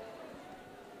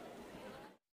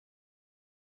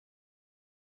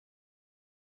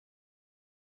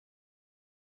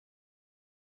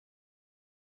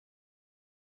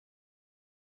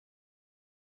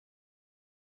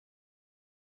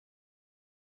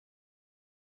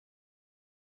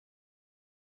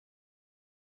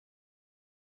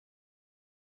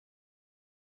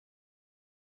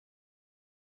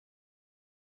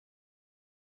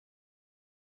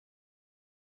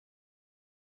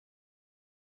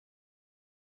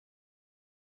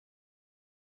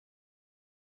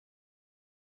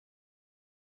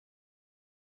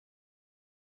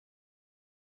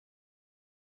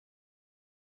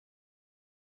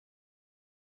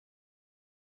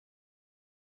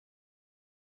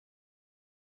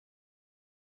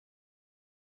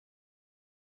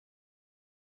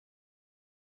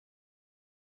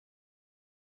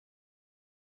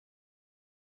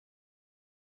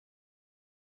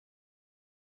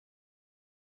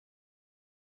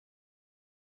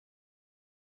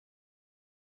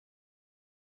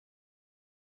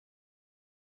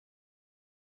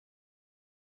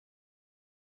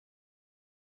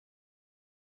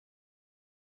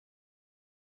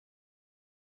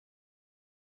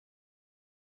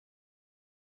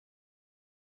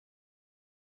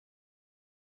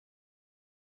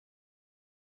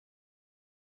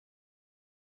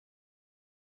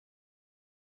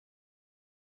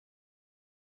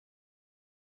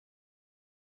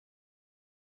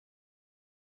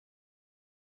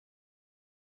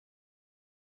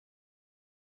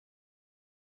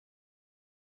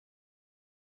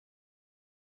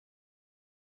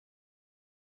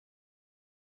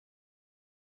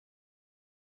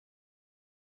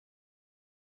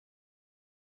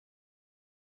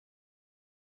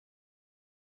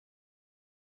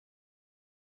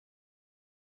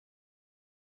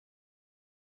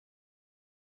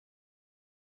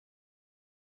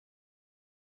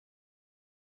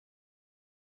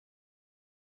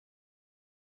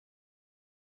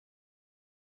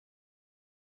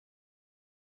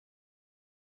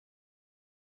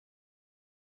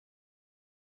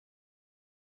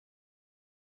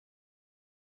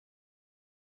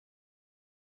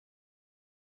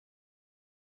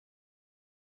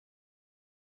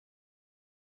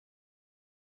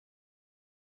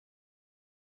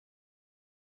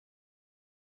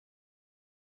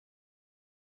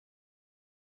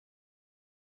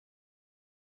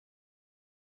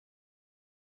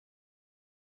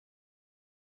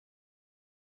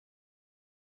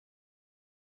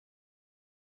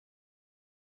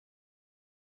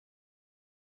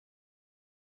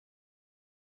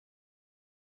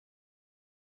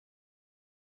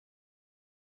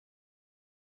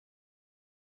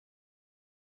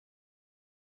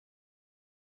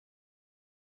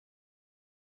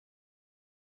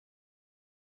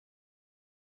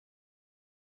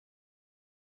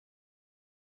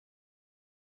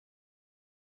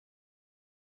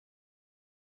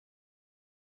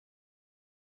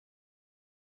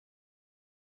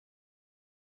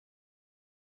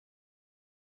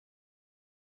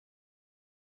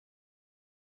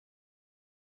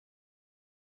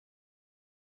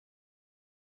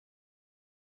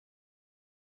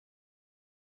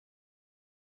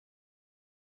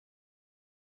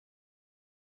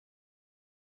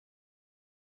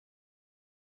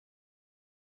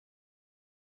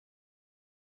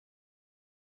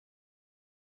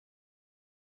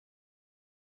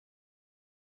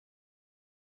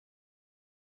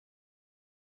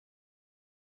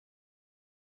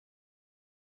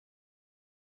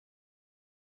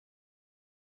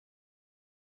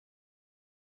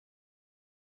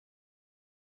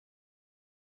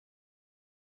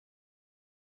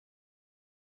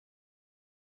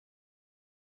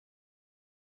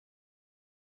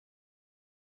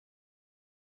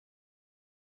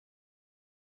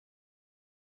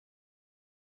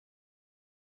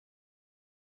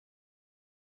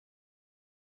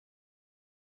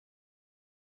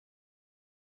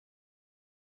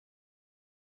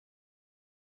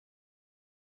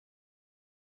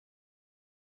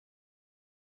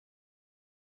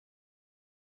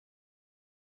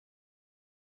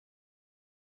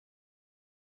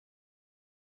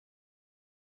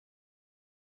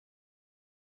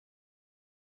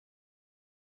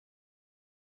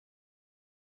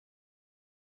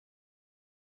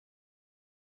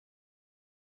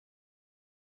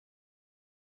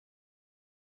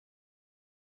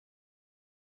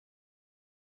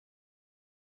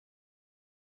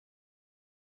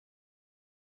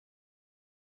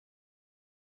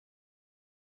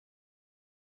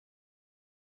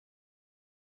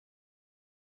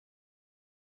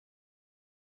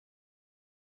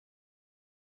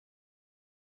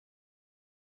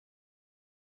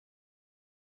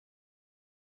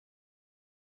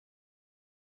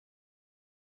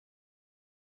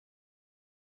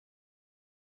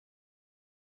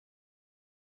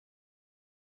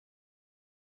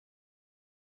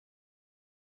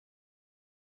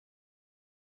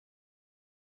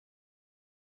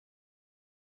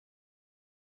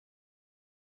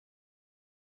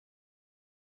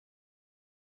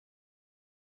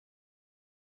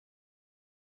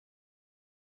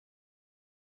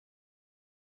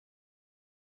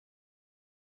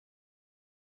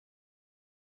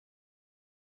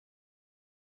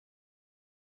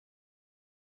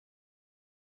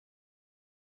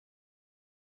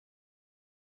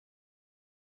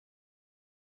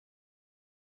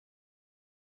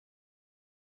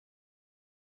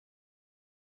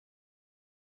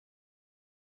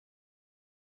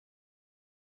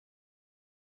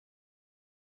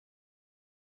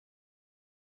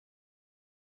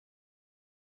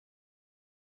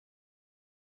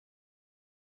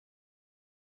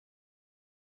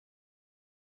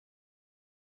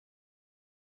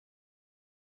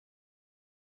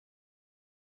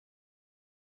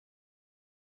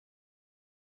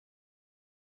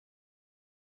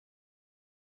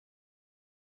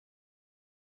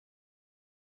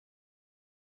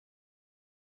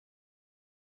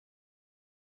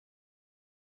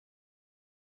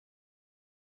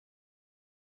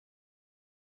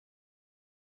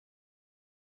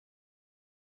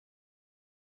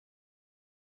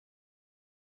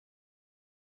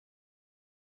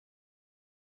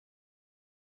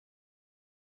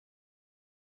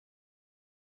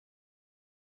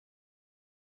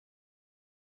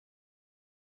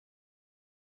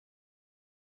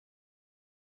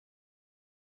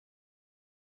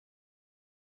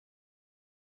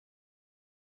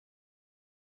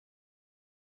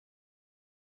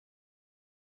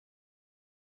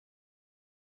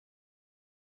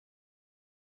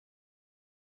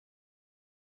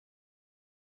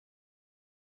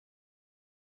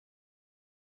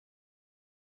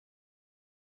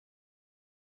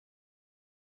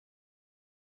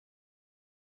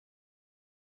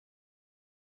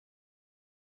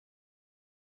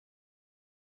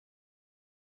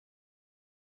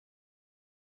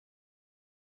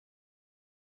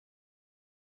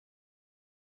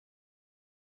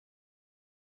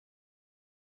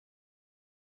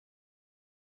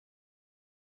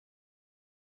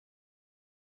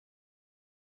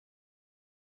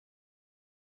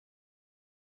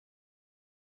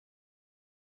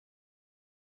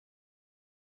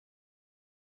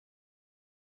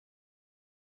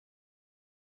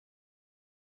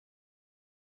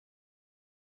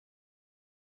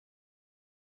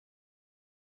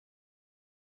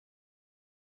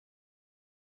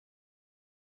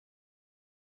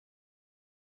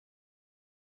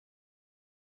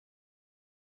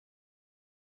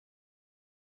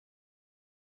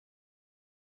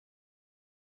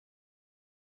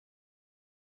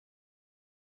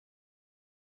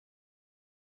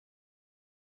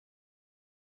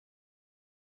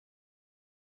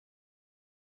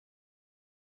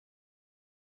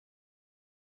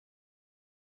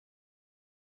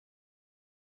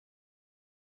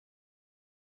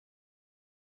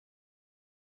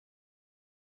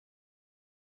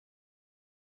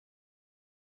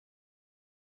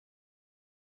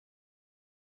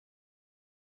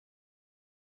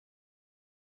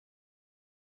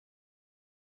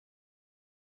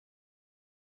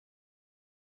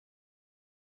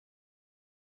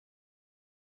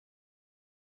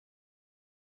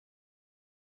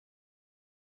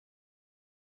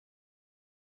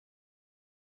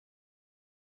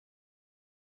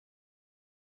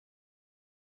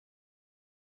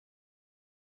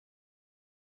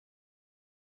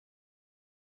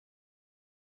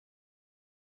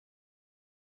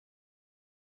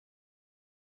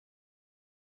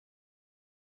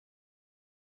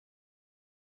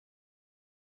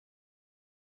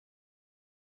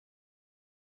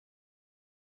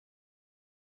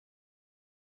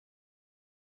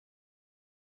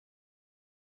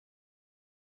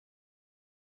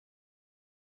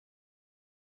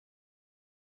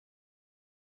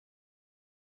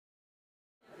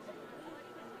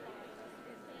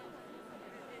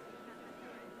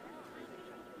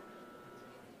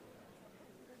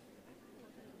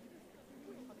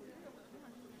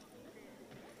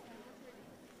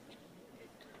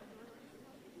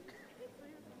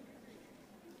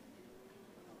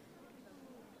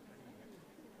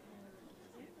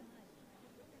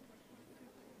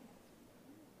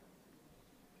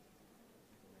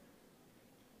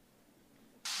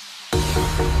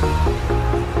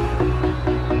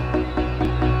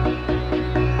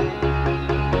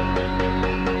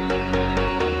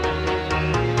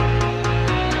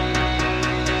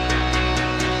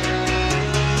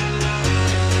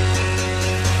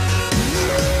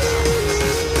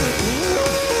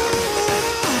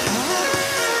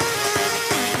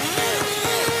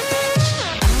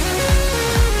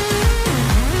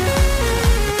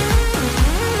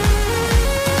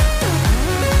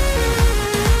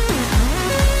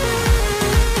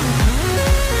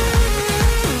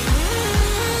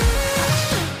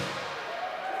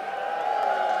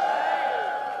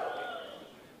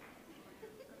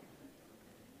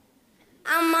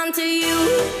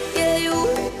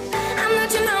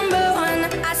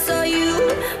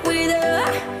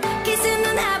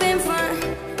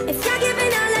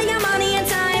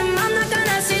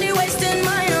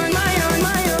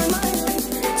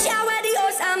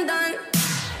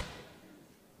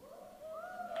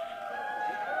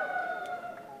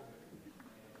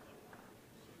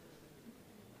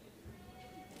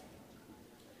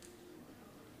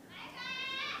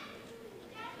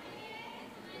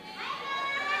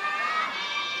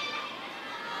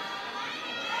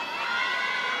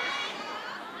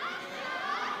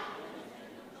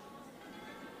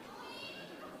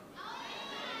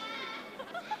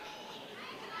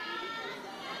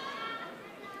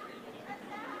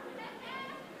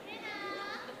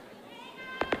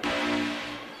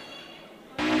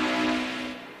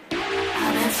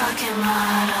fucking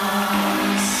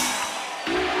models.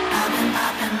 I've been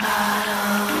popping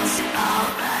bottles,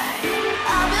 alright.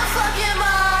 I've been fucking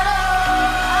models.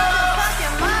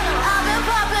 I've been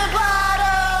popping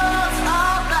bottles,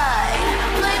 alright.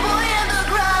 Playboy in the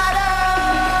grotto.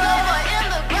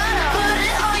 Put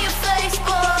it on your face,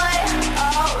 boy,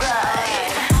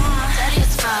 alright. Dirty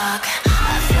as fuck.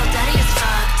 I feel dirty as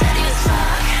fuck. Dirty as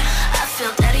fuck. I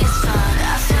feel dirty as fuck.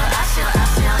 I feel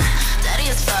dirty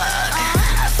as fuck.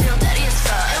 I feel dirty as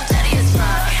fuck. Dirty as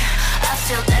fuck. I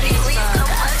feel dirty as fuck.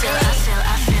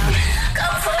 I feel.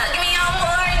 Come fuck me, I'm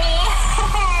horny.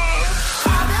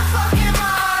 I've been fucking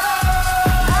models.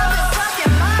 I've been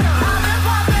fucking models. I've been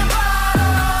popping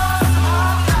bottles,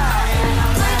 alright.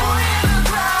 Playboy in the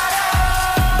grotto.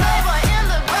 Playboy in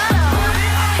the grotto. Put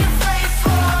it on your face,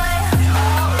 boy,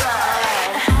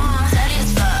 alright. Dirty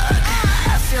as fuck.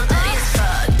 I feel dirty as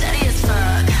fuck. Dirty as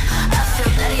fuck. I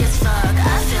feel dirty as fuck.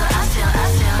 I feel.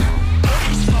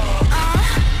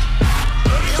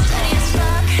 Feel dirty as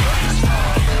fuck.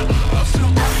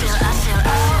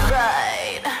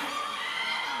 Alright.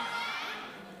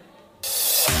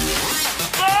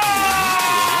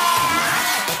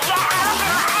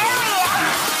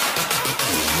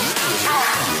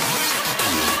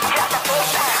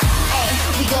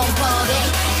 We gon' party,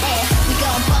 we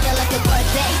gon' party like a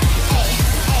birthday.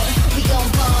 We gon'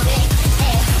 party,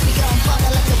 we gon' party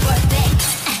like a birthday.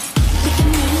 Look at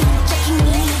me, checking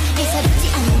me, 예사롭지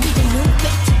않은 니들 눈빛.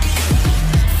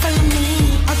 Follow me,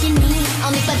 어디니?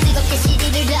 어미빠 뜨겁게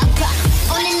시리를 아파.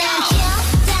 오늘 난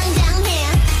당당해,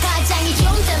 화장이 좀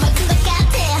닮아든 것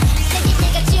같아. 내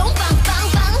기대가 좀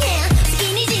빵빵빵해.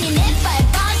 스키니진이 내 발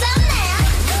뻗었네.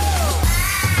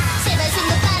 제발 좀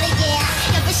더 빠르게,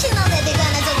 옆에 신호대들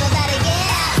가나져도 다르게.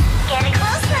 Get it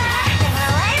closer, never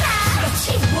let up.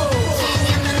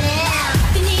 재미없는 애,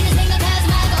 그 니는 생각하지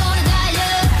말고 오늘 달려.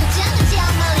 걱정하지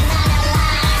멀리 날아라,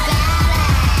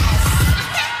 badass.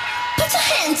 Put your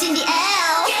hands in the air.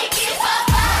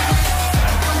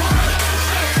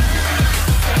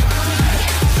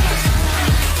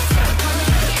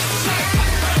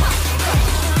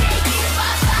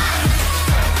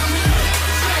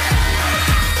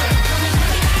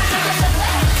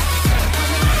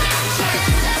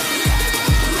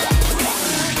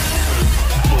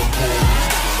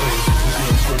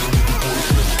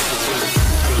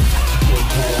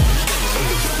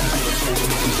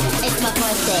 It's my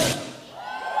birthday.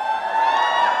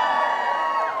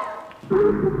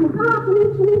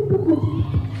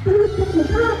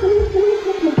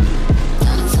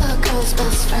 Don't talk girl's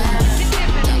best friend.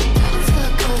 Don't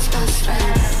talk girl's best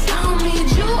friend. I don't need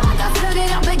you, I got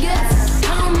flooded out baguettes. I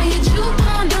don't need you,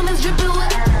 my diamonds dripping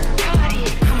wet.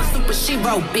 I'm a super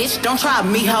shero, bitch, don't try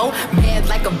me, ho. Mad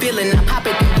like a villain, I pop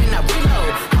it and then I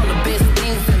reload. All the best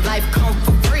things in life come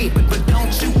for free, but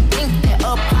don't you think that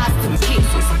applies to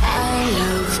kisses? I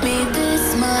love me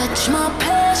this much, my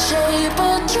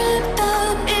pear-shaped drip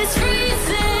up is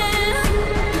freezing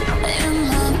in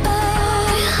my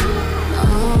bag.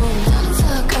 Oh, don't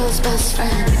talk girl's best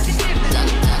friend.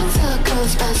 Don't talk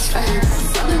girl's best friend.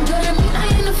 Something good at me, I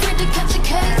ain't afraid to catch a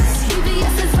case.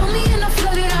 BBS is on me and I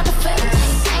flooded out the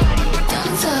face.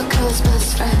 Don't talk girl's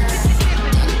best friend.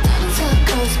 Don't talk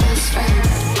girl's best friend.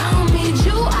 I don't need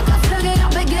you, I got flooded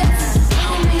out baguettes. I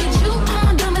don't need you,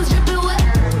 my diamonds dripping wet.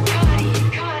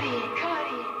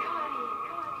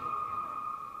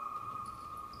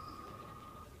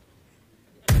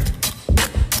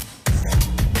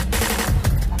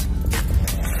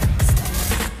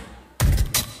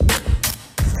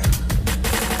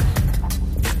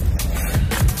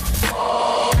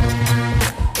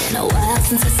 Been a while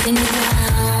since I've seen you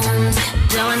around.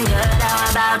 Doing good,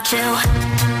 how about you?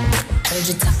 Heard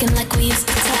you talking like we used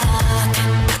to talk.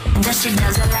 Guess she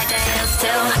does it like I used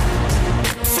to.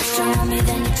 First you want me,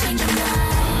 then you change your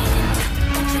mind.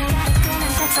 But you gotta go,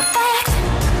 and that's a fact.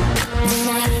 Then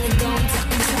I hear you going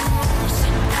talking trash.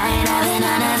 I ain't having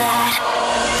none of that.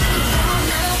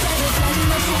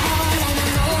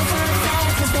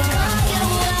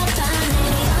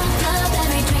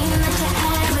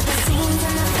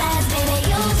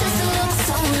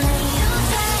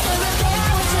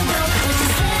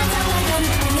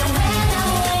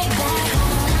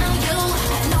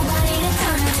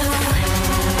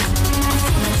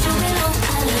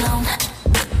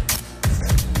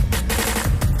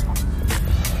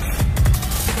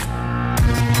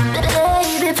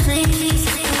 Please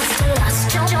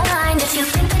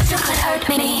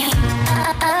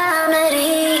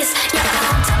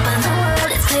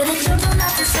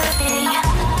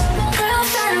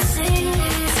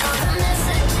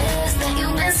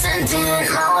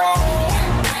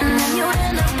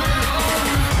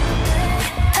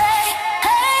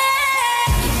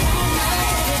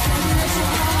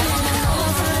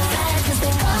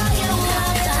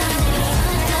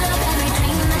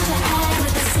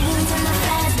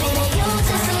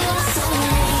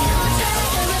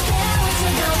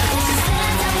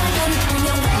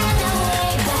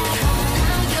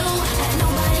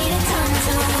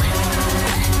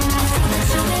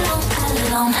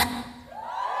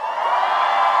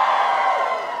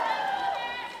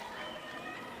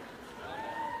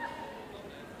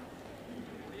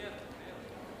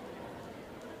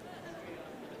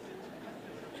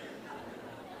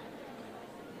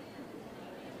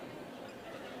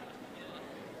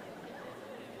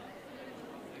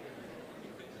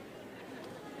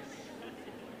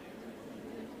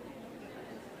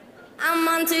I'm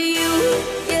onto you,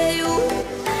 yeah you.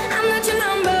 I'm not your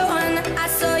number one. I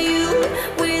saw you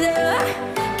with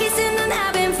her, kissing and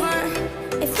having fun.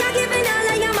 If you're giving all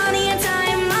of your money and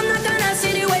time, I'm not gonna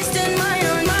sit here wasting mine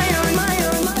on mine on mine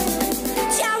on mine.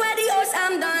 Yeah, adios,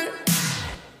 I'm done.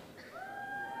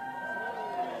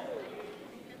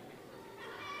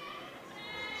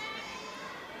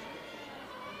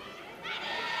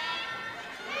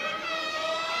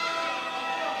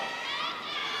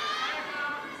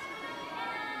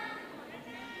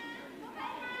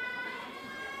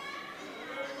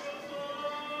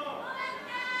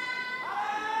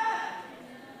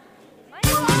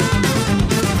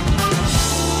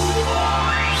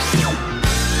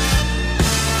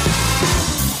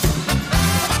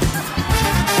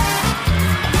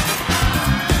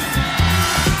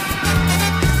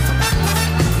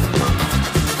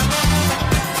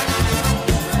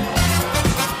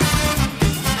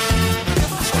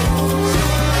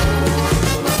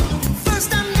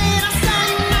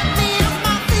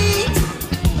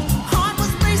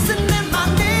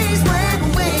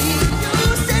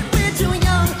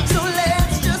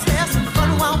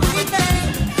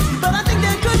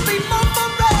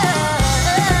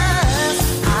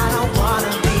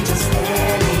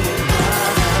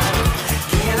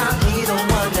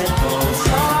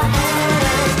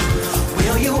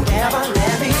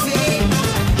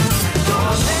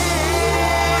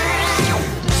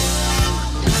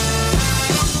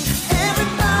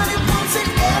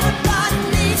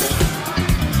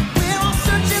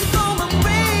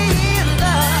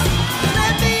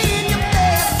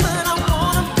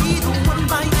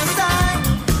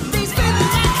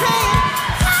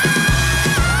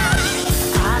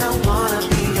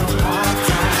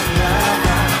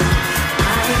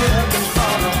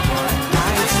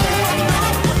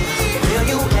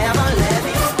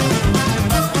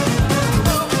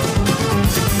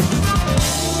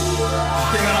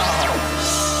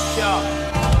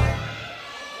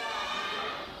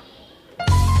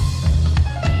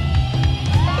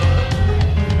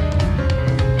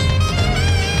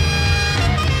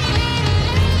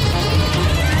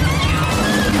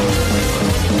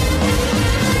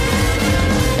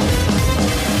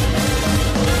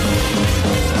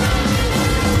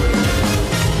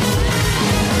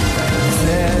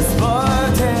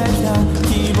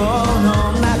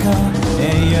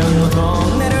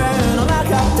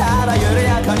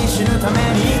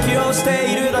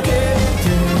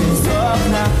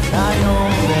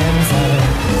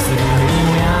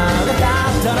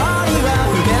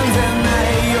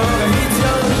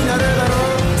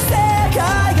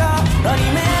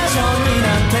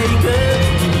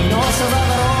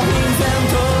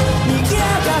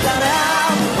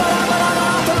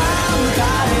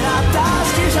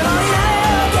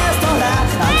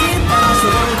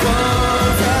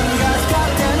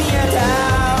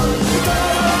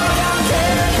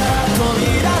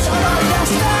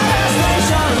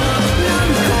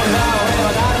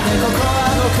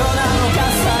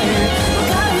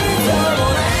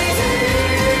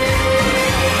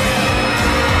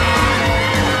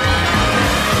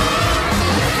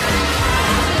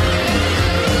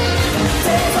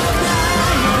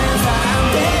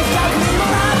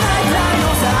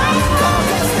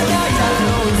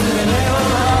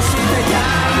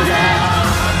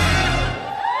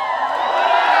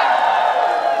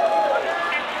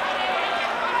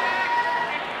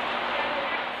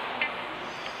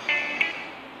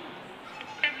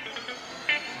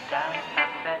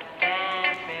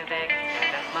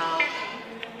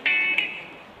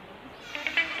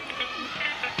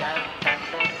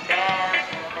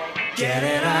 Get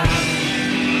it up.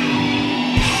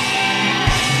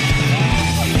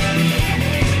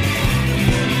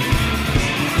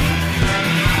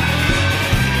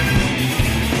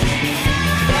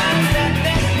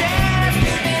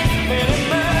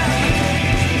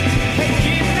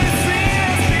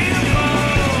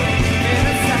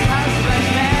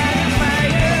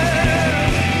 Fire.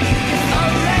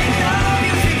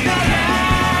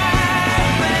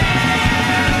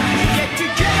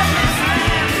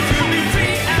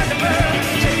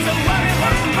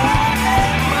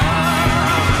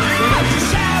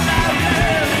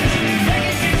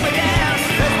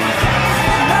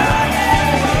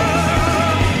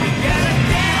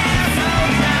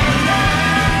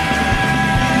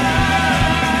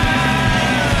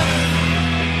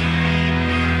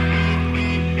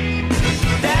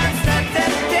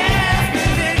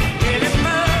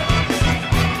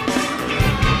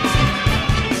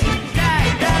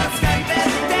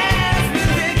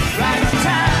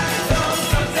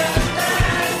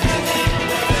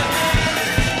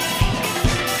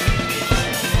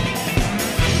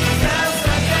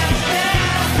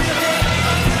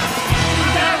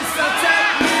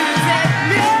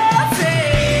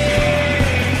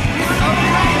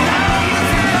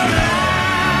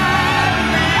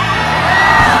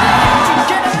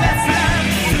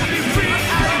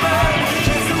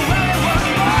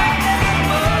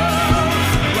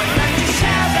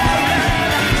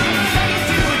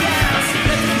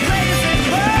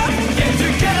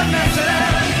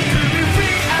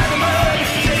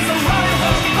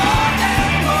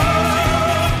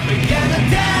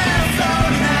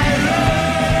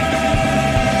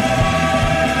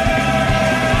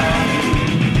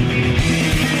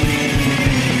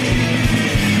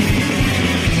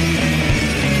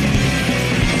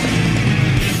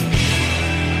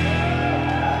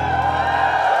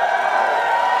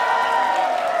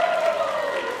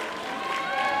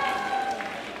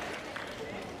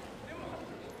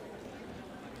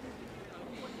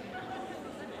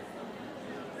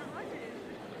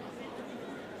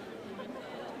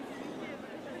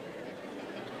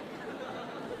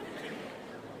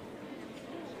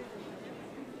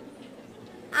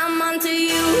 on to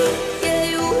you, yeah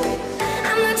you.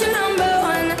 I'm not your number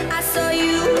one. I saw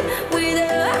you with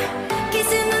her,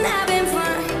 kissing and having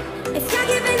fun. If you're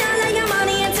giving out like your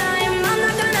money and time, I'm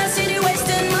not gonna see you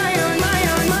wasting my own.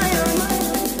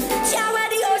 Ciao,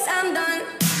 adios, I'm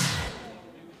done.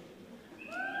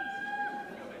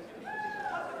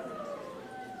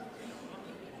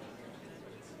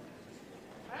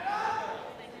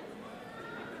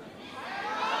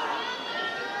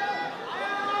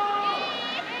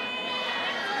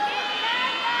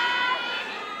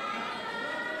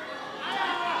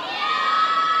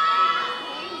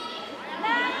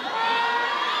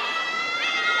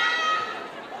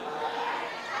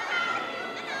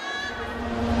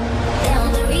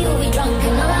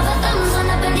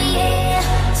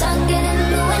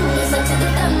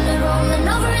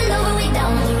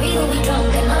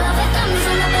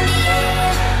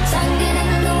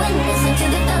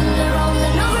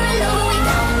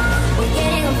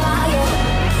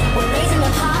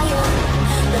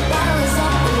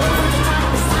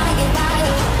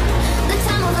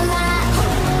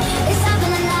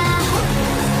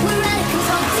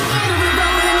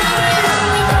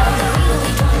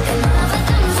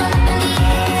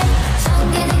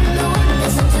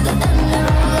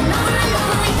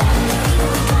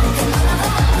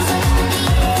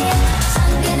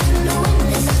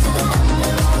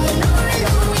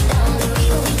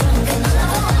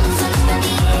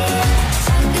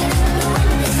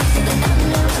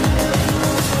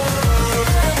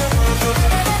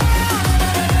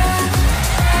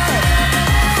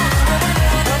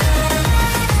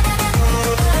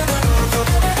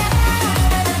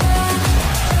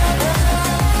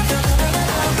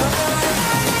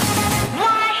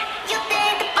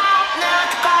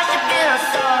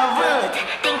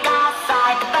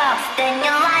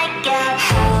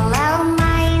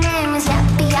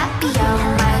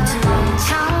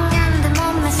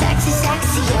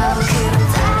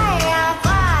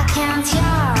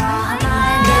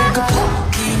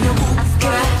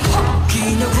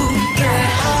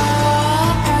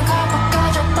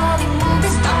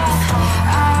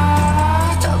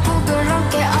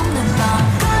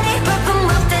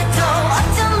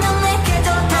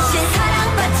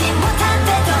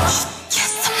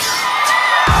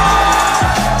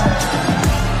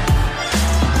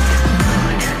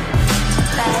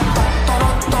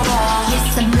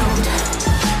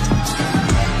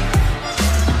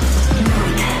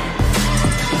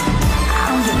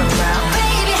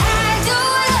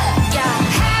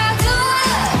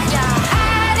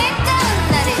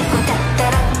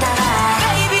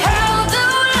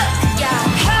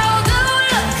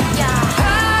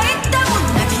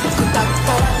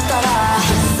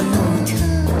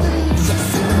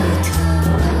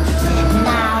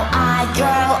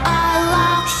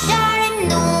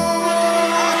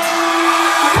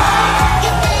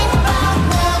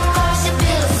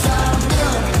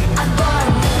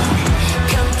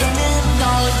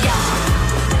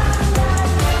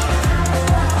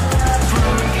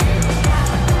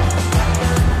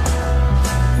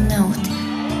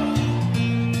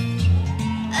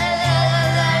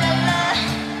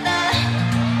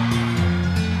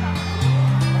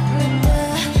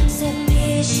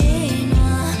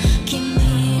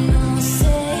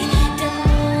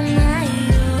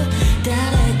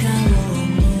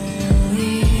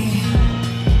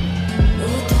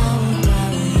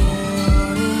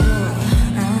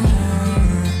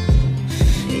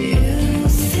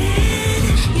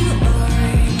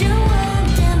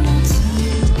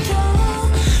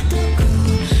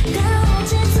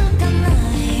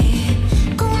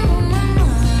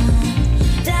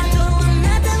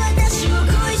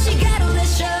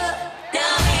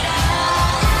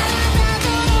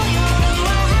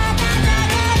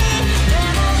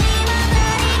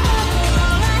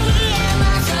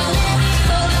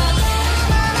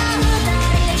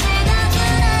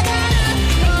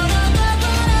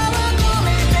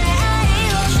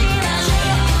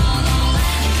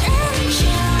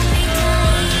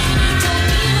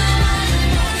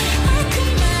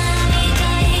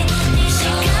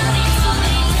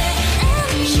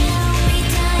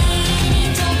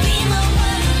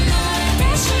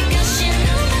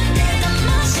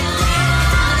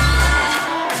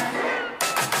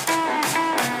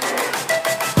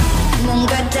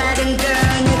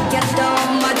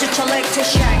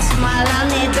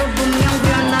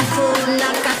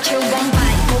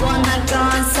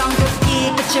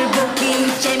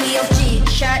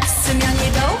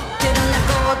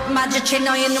 마주칠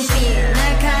너의 눈빛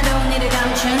날 가둬니를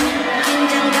감춘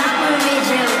긴장감을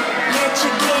위주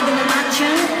예측에 눈을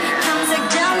맞춘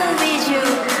탐색자는 위주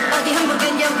어디 한번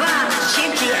견뎌봐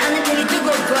쉽지 않은 테니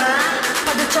두고 봐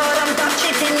파도처럼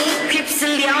덮칠 테니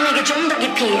휩쓸려 내게 좀 더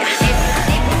깊이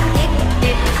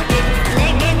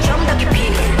내게 좀 더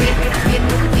깊이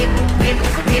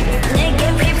내게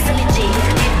휩쓸리지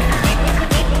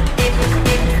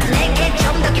내게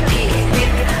좀 더 깊이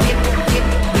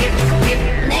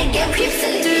내게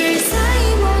휩쓸리지 둘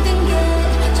사이 모든 게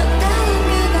저 따위 그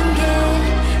관계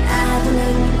I don't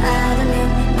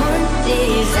need more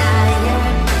desire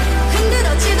흔들어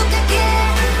지독하게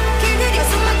길들여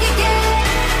숨 막히게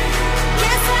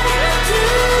Yes I want to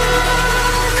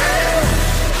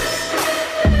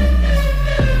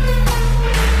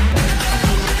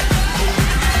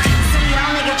휩쓸려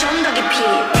내게 좀 더 깊이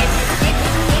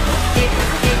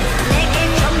내게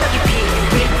좀 더 깊이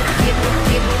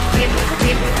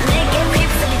내게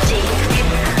휩쓸리지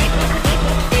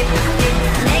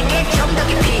내게 좀 더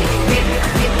깊이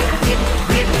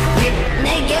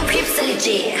내게 휩쓸리지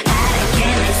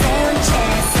바람에 세운 채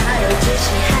서로주시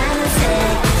하늘색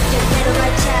그대로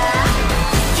가자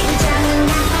긴장은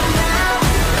나와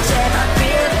제발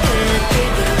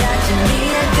그들어진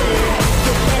미래들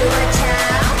그대로 가자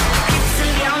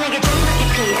휩쓸려 내게 좀 더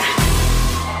깊이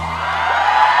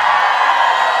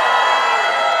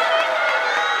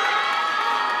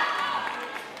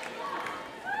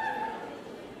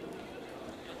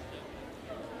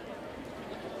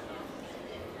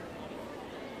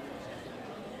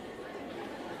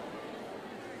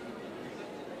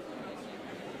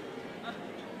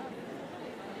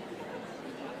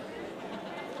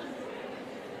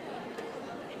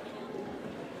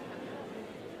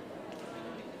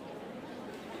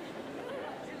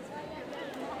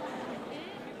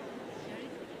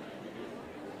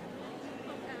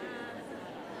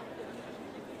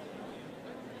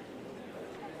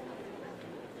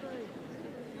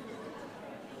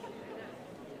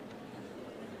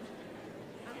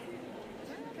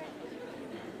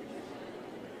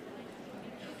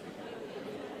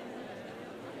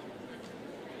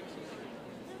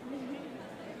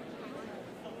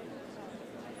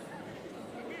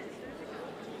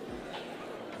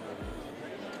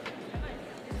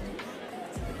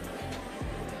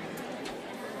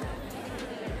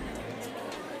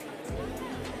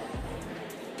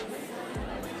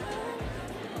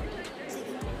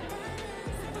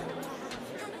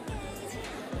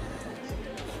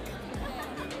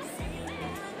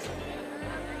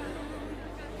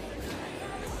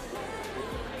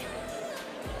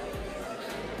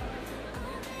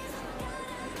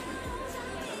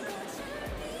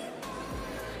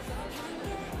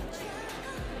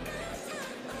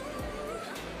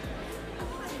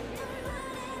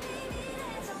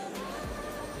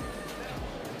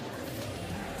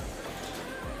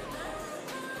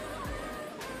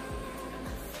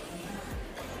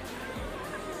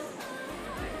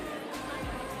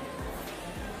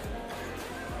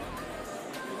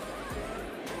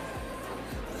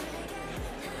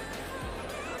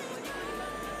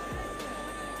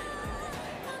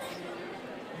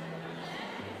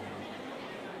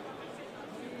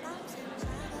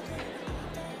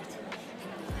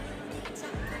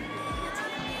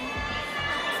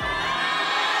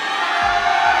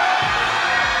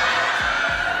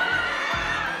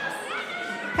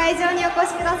会場にお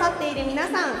越しくださっている皆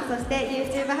さん、そして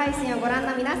YouTube 配信をご覧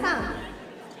の皆さん、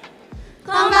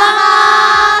こんばんは。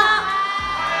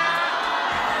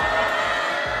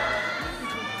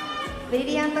ブリ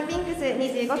リアントピンクス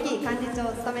25期幹事長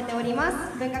を務めております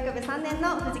文学部3年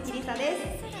の藤木梨沙です。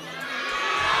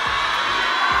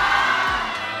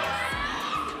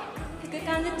副幹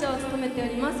事長を務めてお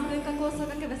ります文化構想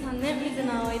学部3年水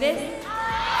野葵です。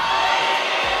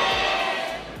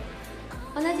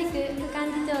同じく副幹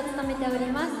事長を務めてお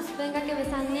ります文学部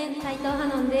3年斉藤葉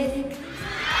音です。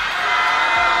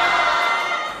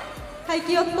会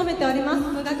計を務めております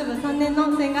文学部3年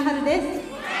の千賀春です。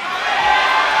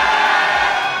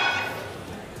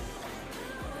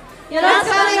よろしくお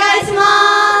願いしま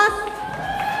す。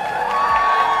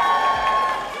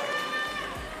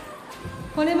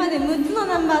これまで6つの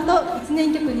ナンバーと1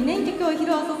年曲2年曲を披露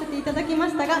させていただきま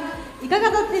したが、いかが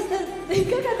でしたでし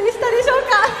ょう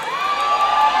か。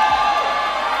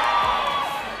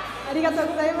ありがとう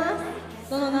ございます。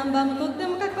どのナンバーもとって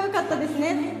もかっこよかったです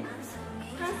ね。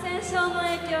感染症の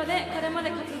影響でこれま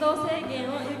で活動制限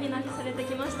を余儀なくされて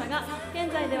きましたが、現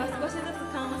在では少しずつ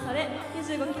緩和され、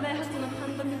25期大初の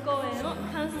単独公演を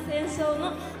感染症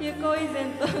の流行以前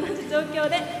と同じ状況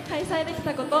で開催でき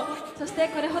たこと、そして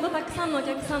これほどたくさんのお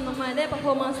客さんの前でパフ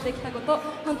ォーマンスできたこと、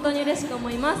本当に嬉しく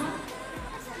思います。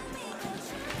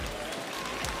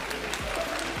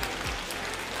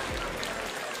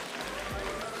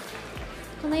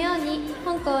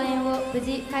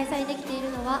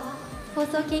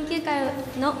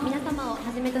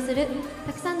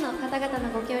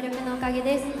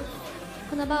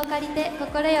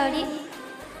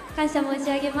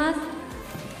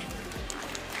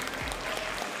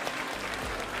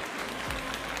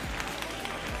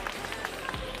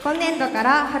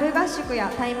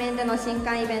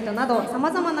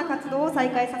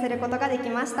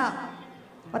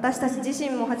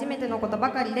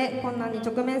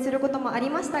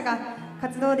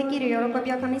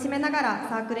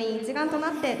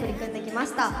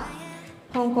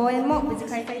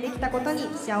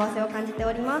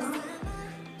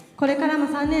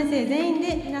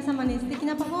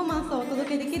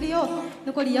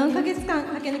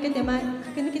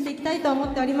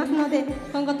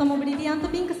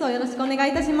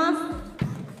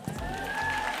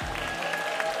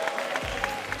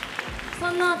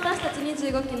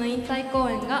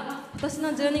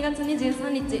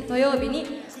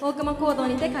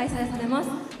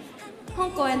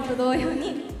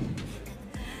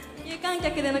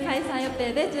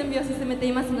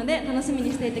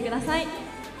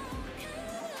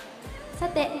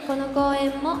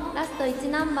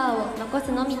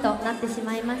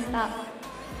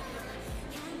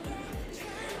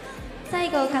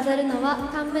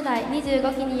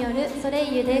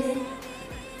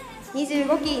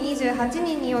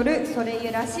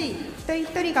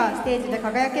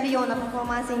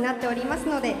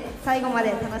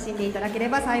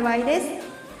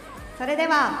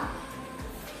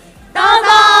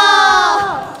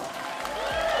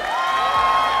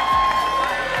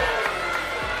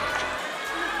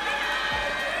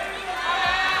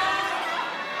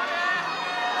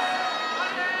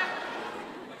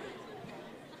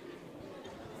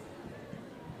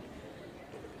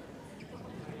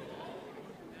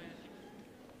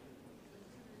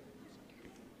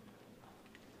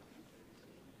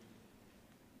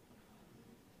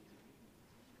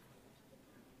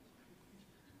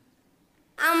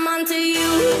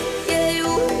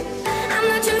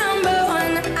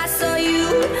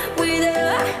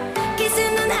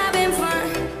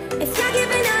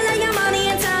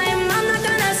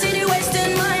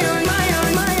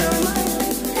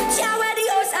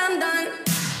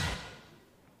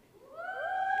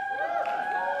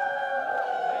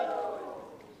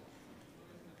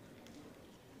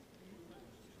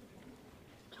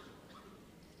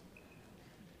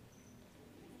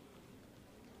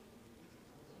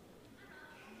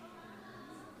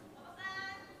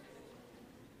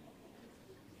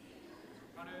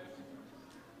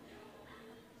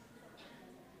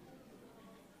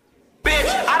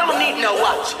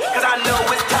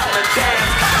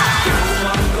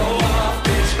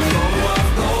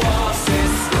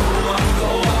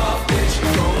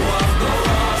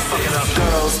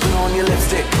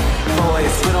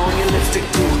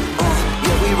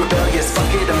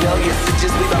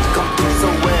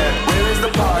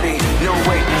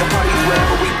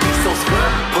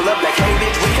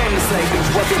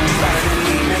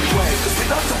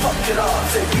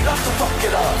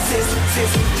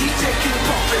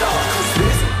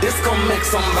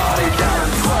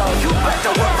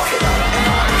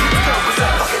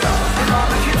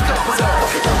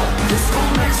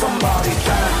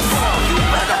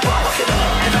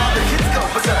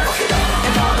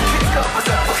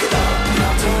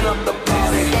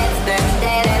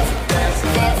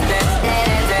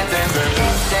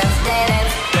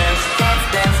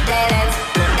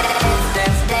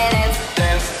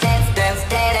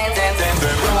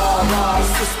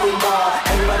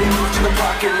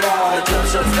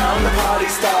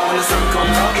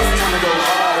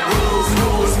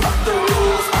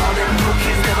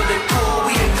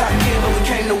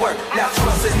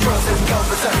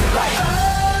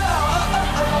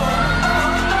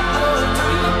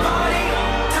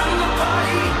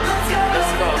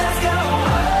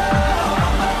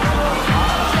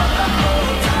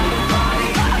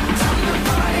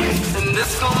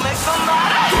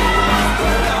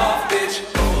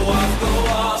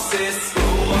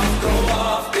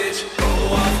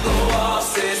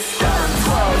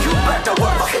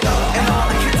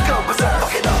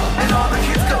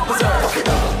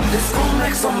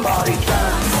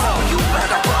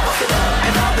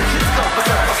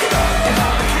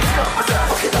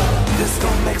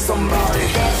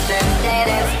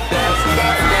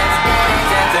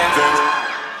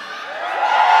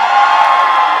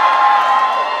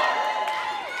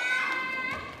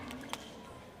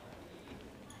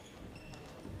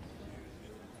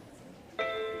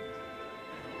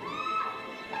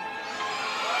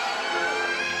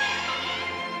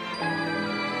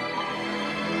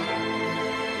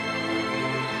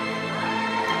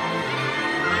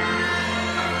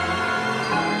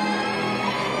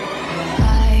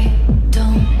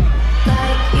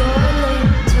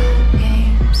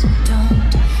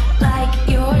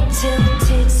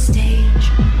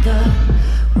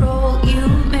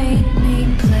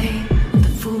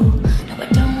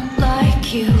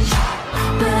you.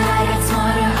 But I got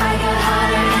smarter, I got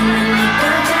hotter in the nick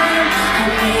of time.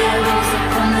 Honey, I rose up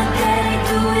from the dead, I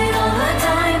do it all the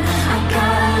time. I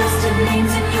got a list of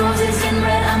names and yours is in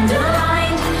red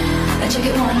underlined. I check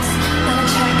it once, then I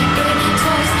check it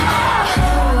twice.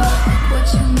 Oh, what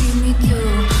you made me do,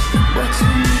 what you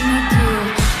made me do,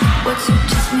 what you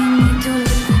just made me do,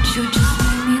 look what you just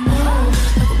made me do.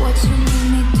 Look what you made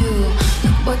me do,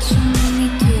 look what you made me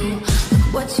do,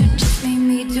 look what you just made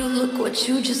me do, look what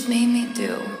you just made me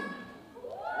do.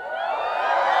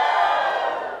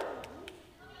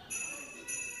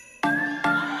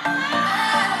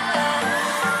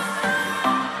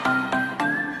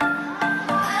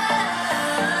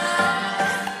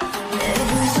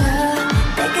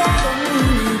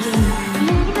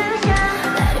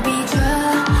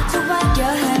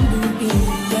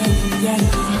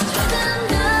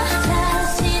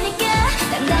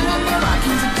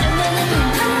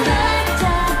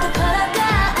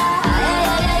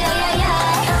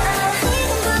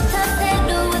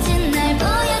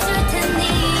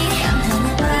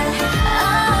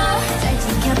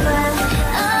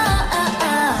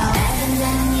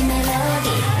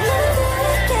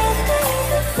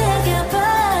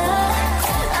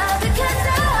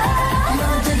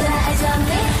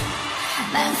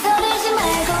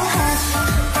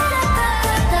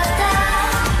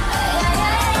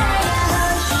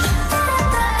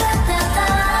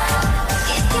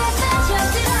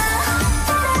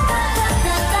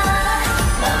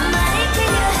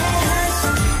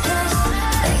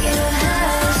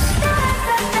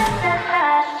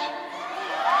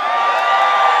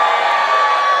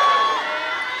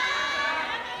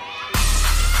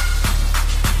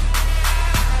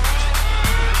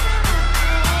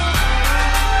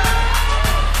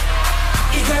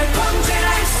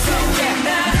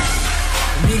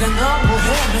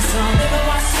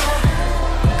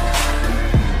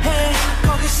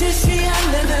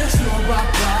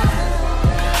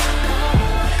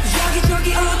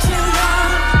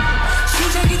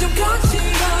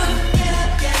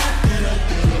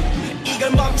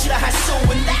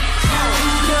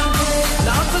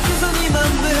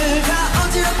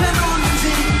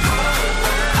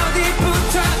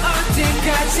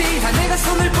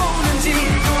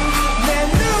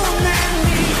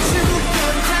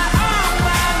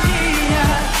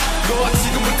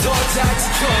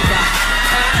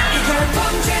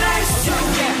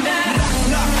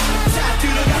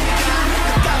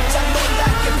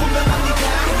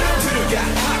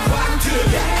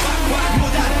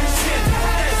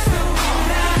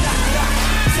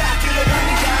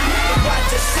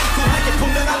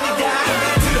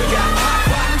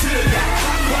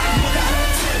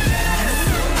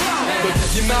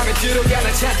 맘에 들어가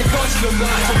난 잔뜩 거질러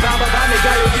놔 좀 봐봐봐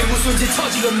내가 여기 무슨 짓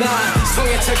터질러 놔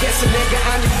성의 척에서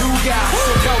내가 아닌 누가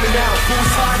So call me now,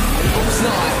 who's hot and who's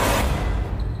not.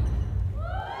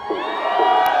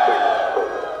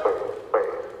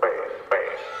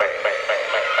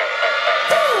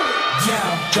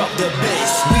 Drop the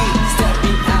bass, we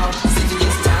stepping out, city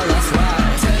in style, that's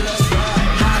right. Tell us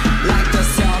right, hot like the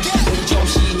sun. 우리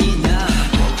정신이 나,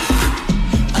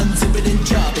 unzip it and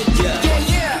drop it, yeah. Yeah,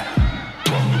 yeah,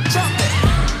 drop it.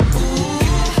 Ooh,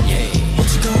 yeah.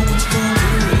 What you gonna do?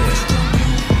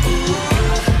 Ooh,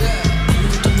 yeah.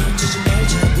 이것도 놓치지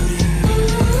말자 우리.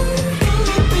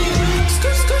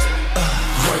 Skirt, skirt,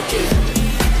 work it.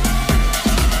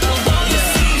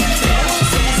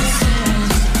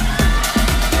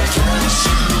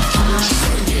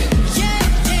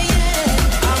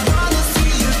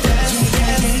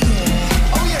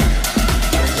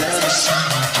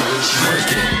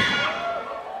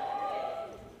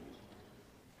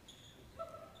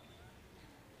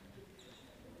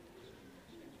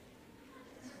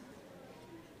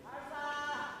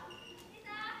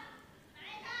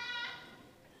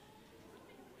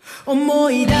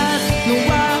思い出すの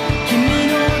は君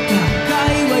の高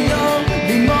いわよ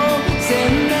りも鮮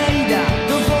明だ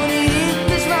どこに行っ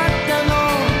てしまったの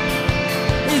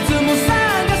いつも探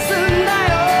すんだ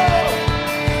よ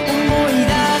思い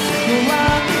出すのは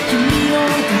君の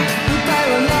歌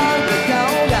わない顔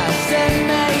が鮮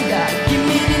明だ君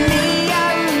に似合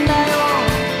うんだよ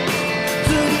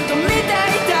ずっと見てい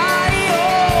たいよ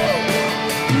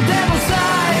でも最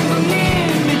後に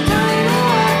見たいの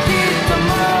はきっと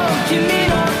もう君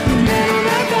の夢の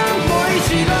中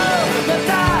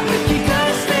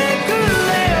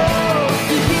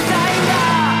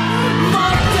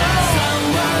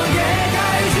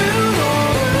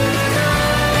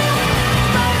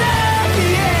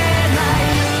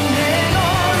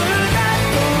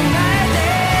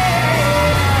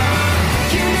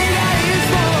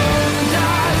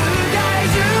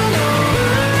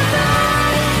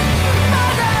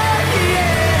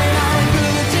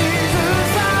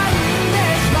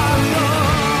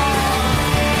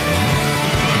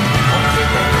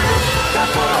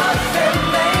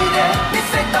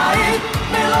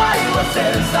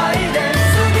塞いで過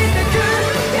ぎてく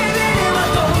日々は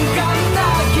鈍感な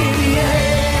君へ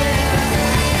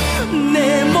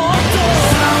ねえもっと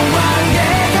3割で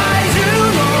怪獣の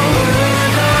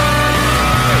歌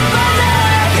まだ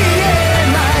言え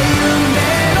ない夢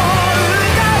の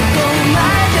歌唱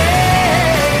えて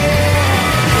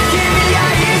君が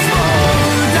いつも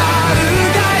歌う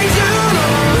怪獣の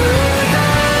歌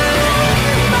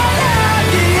まだ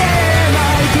言えな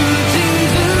い口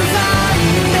ずさん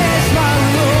でしまう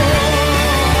の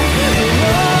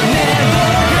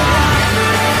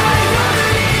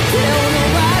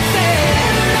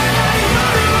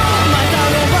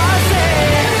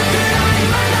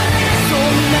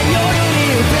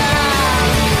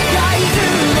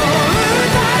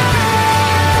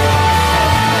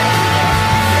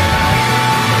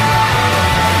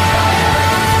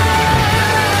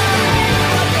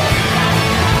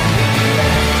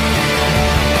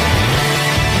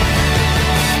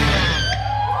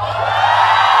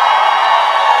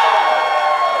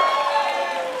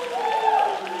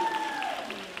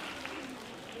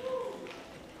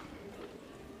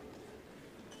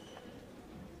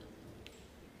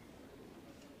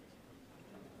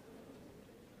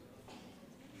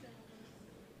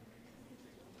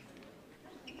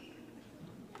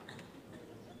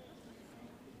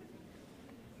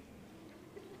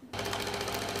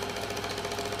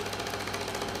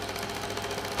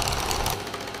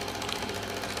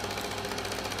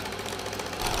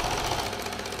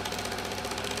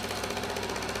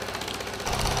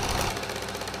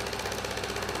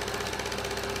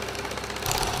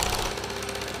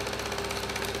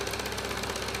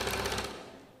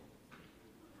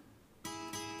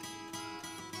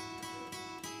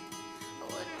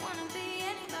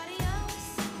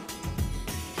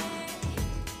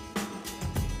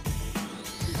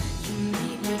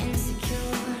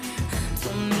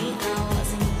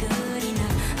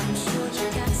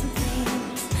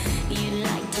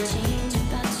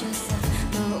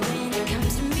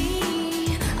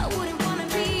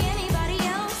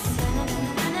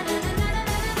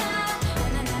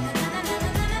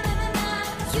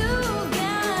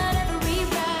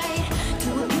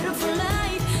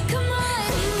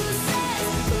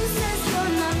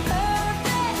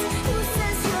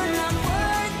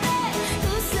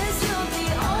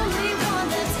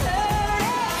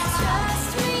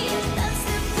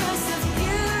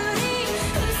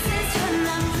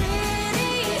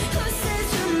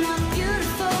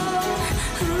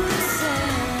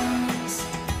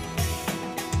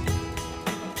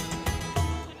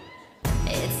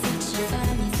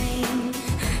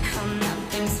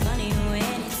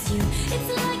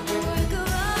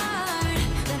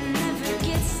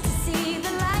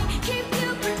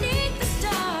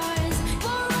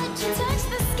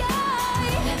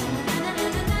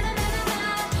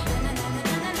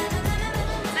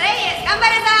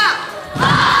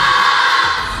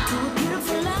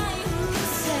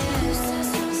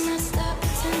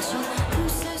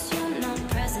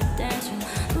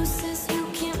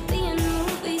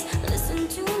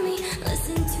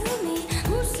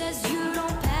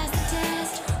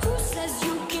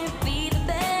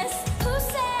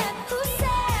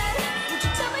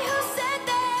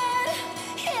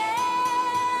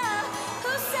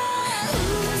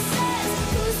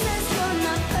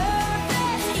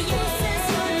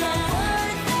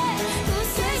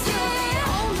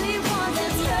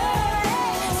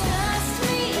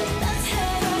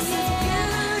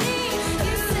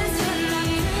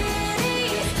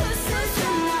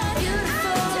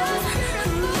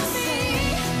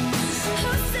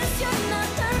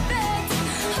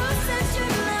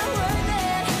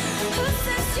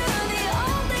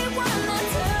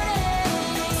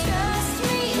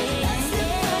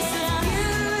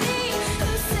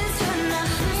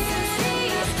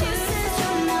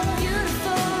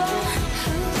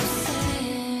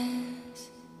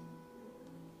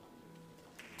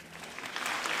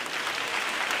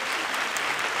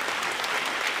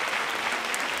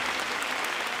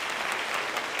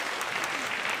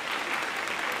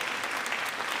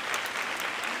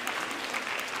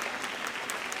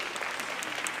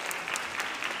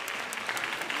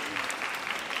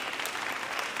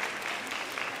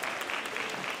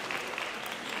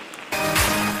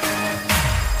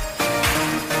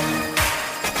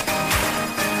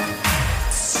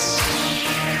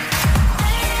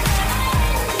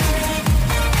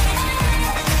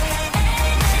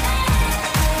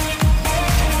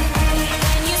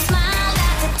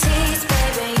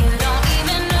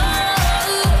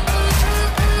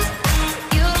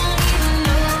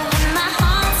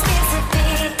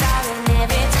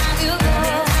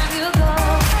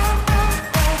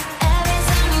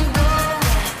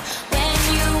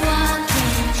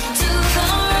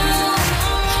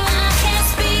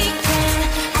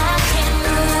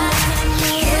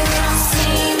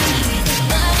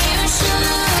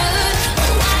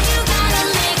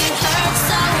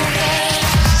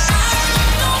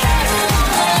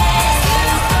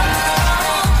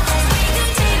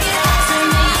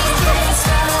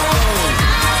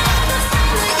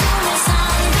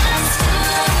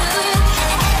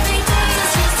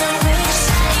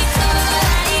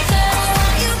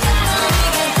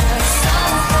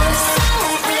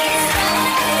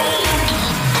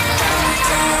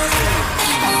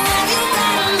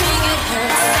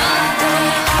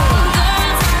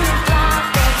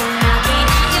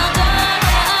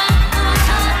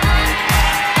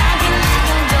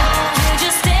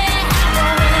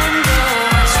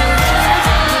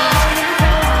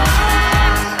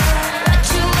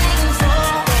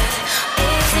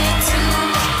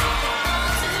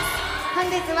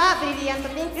日はブリリアント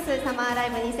ピンクスサマーライ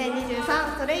ブ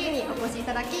2023ソレイユにお越しい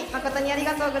ただき誠にあり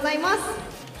がとうございます。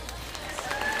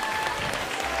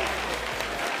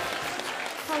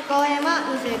本公演は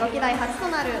25期代初と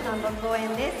なる単独公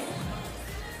演です。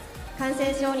感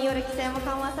染症による規制も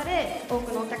緩和され、多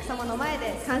くのお客様の前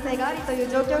で歓声がありという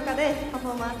状況下でパフ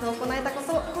ォーマンスを行えたこ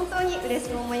と、本当に嬉し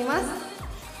く思います。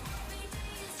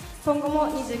今後も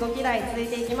25期代続い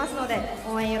ていきますので、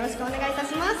応援よろしくお願いいた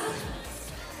します。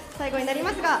最後になりま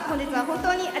すが、本日は本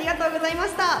当にありがとうございま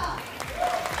し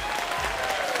た。